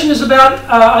case. The question is about,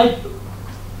 I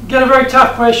get a very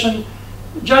tough question.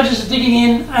 Judges are digging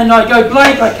in and I go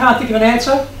blank, I can't think of an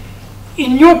answer.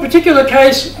 In your particular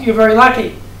case, you're very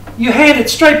lucky. You hand it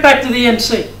straight back to the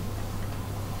MC.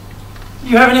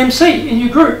 You have an MC in your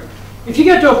group. If you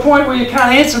get to a point where you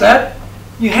can't answer that,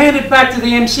 you hand it back to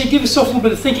the MC, give yourself a little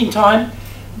bit of thinking time.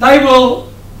 They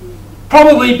will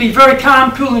probably be very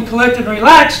calm, cool and collected and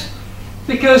relaxed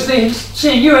because they're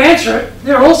seeing you answer it.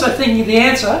 They're also thinking of the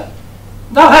answer.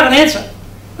 They'll have an answer.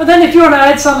 And then if you want to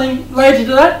add something later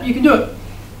to that, you can do it.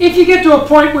 If you get to a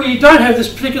point where you don't have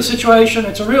this particular situation,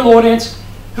 it's a real audience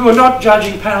who are not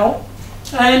judging panel,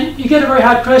 and you get a very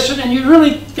hard question and you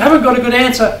really haven't got a good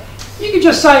answer, you can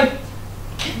just say,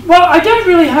 well, I don't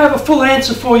really have a full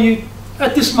answer for you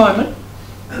at this moment.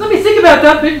 Let me think about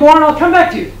that a bit more and I'll come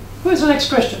back to you. Where's the next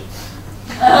question?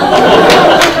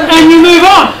 And you move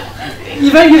on.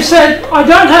 You've said, I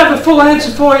don't have a full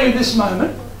answer for you at this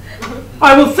moment.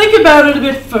 I will think about it a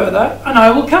bit further and I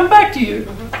will come back to you.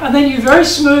 And then you very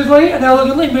smoothly and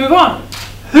elegantly move on.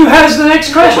 Who has the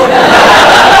next question?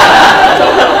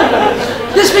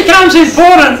 This becomes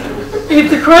important if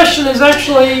the question is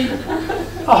actually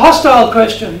a hostile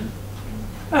question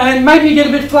and maybe you get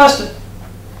a bit flustered.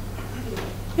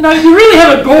 You know, you really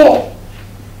have a gall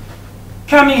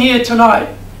coming here tonight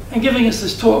and giving us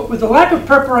this talk with the lack of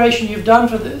preparation you've done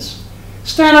for this.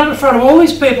 Stand up in front of all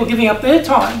these people giving up their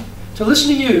time to listen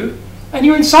to you and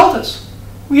you insult us.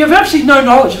 We have absolutely no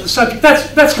knowledge of the subject.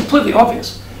 That's completely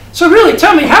obvious. So really,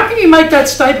 tell me, how can you make that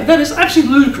statement? That is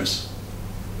absolutely ludicrous.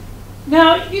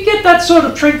 Now, you get that sort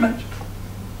of treatment,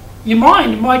 your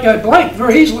mind might go blank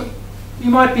very easily. You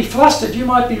might be flustered. You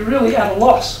might be really at a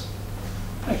loss.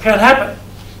 It can happen.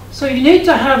 So you need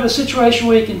to have a situation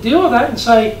where you can deal with that and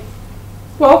say,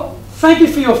 well, thank you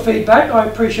for your feedback. I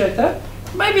appreciate that.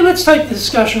 Maybe let's take the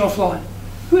discussion offline.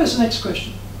 Who has the next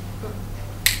question?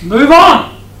 Move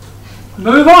on.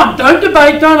 Move on. Don't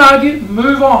debate, don't argue,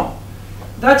 move on.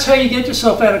 That's how you get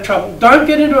yourself out of trouble. Don't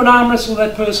get into an arm wrestle with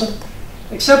that person.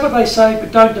 Accept what they say,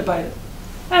 but don't debate it.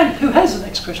 And who has the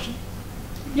next question?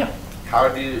 Yeah.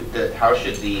 How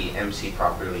should the MC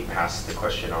properly pass the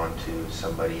question on to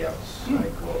somebody else?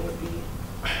 Like, what would be?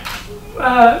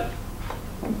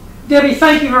 Debbie,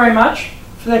 thank you very much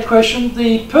for that question.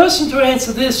 The person to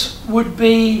answer this would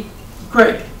be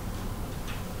Greg.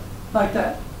 Like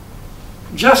that.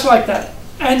 Just like that.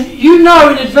 And you know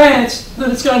in advance that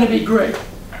it's going to be Greg,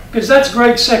 because that's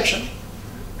Greg's section.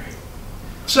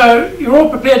 So you're all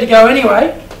prepared to go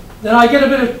anyway. Then I get a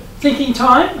bit of thinking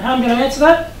time, how I'm going to answer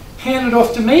that, hand it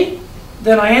off to me,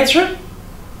 then I answer it,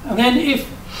 and then if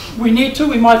we need to,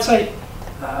 we might say,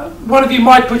 one of you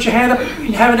might put your hand up,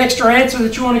 you have an extra answer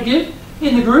that you want to give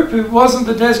in the group who wasn't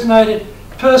the designated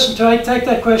person to take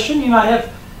that question. You may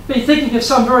have been thinking of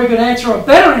some very good answer, or a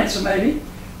better answer maybe,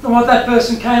 than what that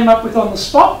person came up with on the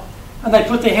spot, and they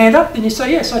put their hand up, then you say,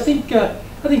 yes, I think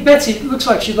Betsy, it looks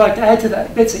like she'd like to add to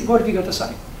that. Betsy, what have you got to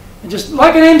say? And just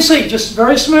like an MC, just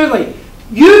very smoothly,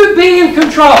 you be in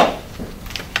control.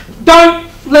 Don't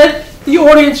let the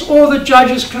audience or the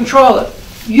judges control it.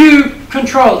 You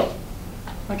control it.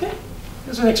 Okay?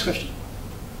 Here's the next question.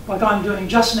 Like I'm doing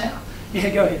just now. Yeah,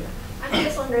 go ahead. I'm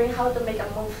just wondering how to make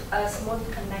a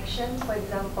smooth connection. For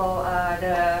example,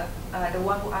 the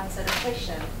one who answered the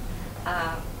question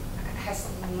has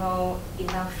no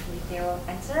enough detailed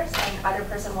answers, and other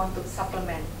person want to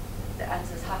supplement the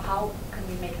answers. How can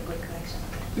we make a good connection?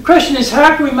 The question is,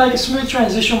 how can we make a smooth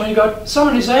transition when you've got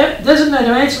someone who's designated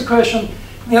to answer the question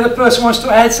and the other person wants to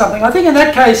add something? I think in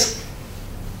that case,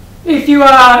 if you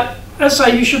are, let's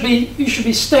say you should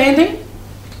be standing.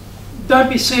 Don't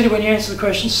be seated when you answer the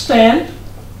question. Stand,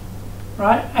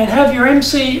 right? And have your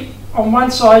MC on one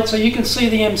side so you can see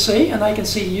the MC and they can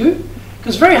see you.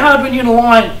 Because it's very hard when you're in a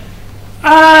line.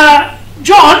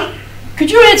 John,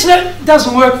 could you answer that? It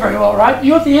doesn't work very well, right?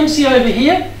 You want the MC over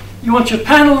here. You want your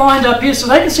panel lined up here so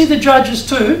they can see the judges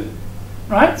too,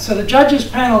 right? So the judges'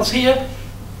 panel's here,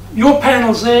 your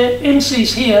panel's there,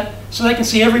 MC's here, so they can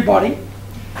see everybody.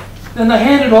 Then they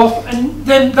hand it off, and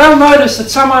then they'll notice that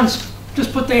someone's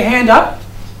just put their hand up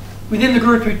within the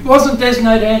group who wasn't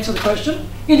designated to answer the question,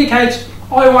 indicates,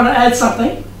 I want to add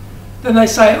something. Then they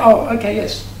say, oh, okay,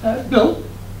 yes, Bill,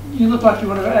 you look like you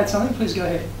want to add something, please go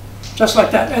ahead. Just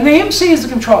like that. And the MC is the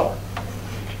controller.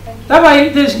 That way,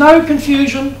 there's no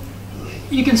confusion.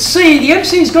 You can see, the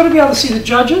MC's got to be able to see the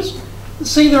judges,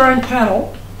 see their own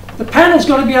panel. The panel's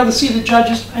got to be able to see the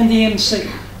judges and the MC.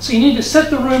 So you need to set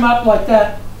the room up like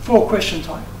that for question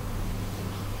time.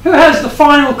 Who has the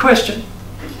final question?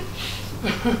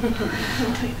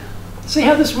 See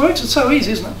how this works? It's so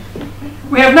easy, isn't it?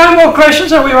 We have no more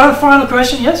questions. Are we on the final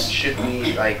question? Yes? Should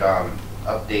we like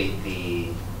update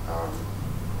the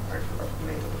I forgot the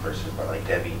name of the person, but like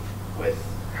Debbie, with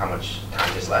how much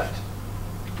time is left?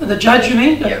 The judge, you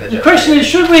mean? Yeah, the question is,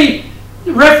 should we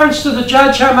reference to the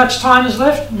judge how much time is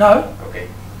left? No. Okay.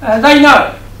 They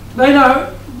know. They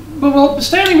know. But well,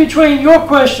 standing between your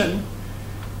question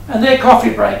and their coffee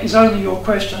break is only your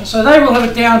question. So they will have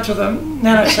it down to the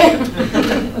nanosecond.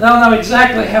 They'll know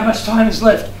exactly how much time is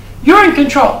left. You're in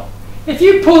control. If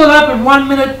you pull it up at 1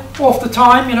 minute off the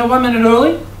time, 1 minute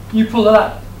early, you pull it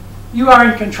up. You are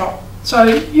in control.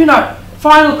 So,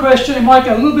 final question, it might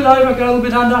go a little bit over, go a little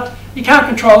bit under. You can't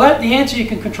control that. The answer you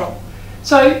can control.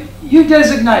 So you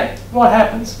designate what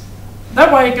happens.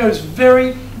 That way it goes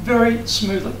very, very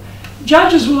smoothly.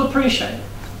 Judges will appreciate it.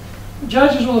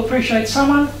 Judges will appreciate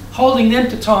someone holding them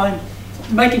to time,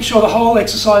 making sure the whole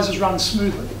exercise is run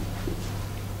smoothly.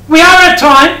 We are at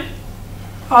time.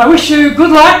 I wish you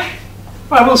good luck.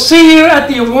 I will see you at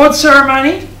the award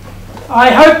ceremony. I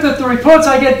hope that the reports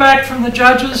I get back from the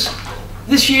judges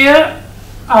this year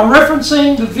are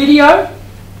referencing the video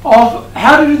of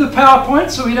how to do the PowerPoint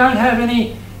so we don't have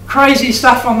any crazy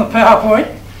stuff on the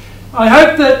PowerPoint. I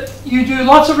hope that you do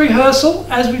lots of rehearsal,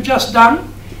 as we've just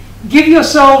done. Give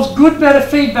yourselves good, better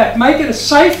feedback. Make it a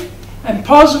safe and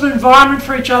positive environment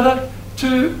for each other,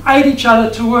 to aid each other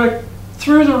to work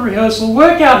through the rehearsal.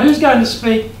 Work out who's going to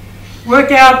speak.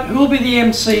 Work out who will be the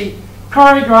MC.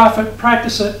 Choreograph it,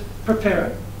 practice it, prepare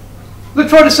it. Look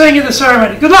forward to seeing you at the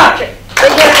ceremony. Good luck! Thank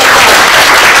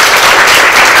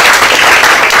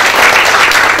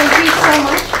you so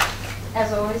much.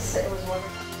 As always, it was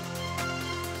wonderful.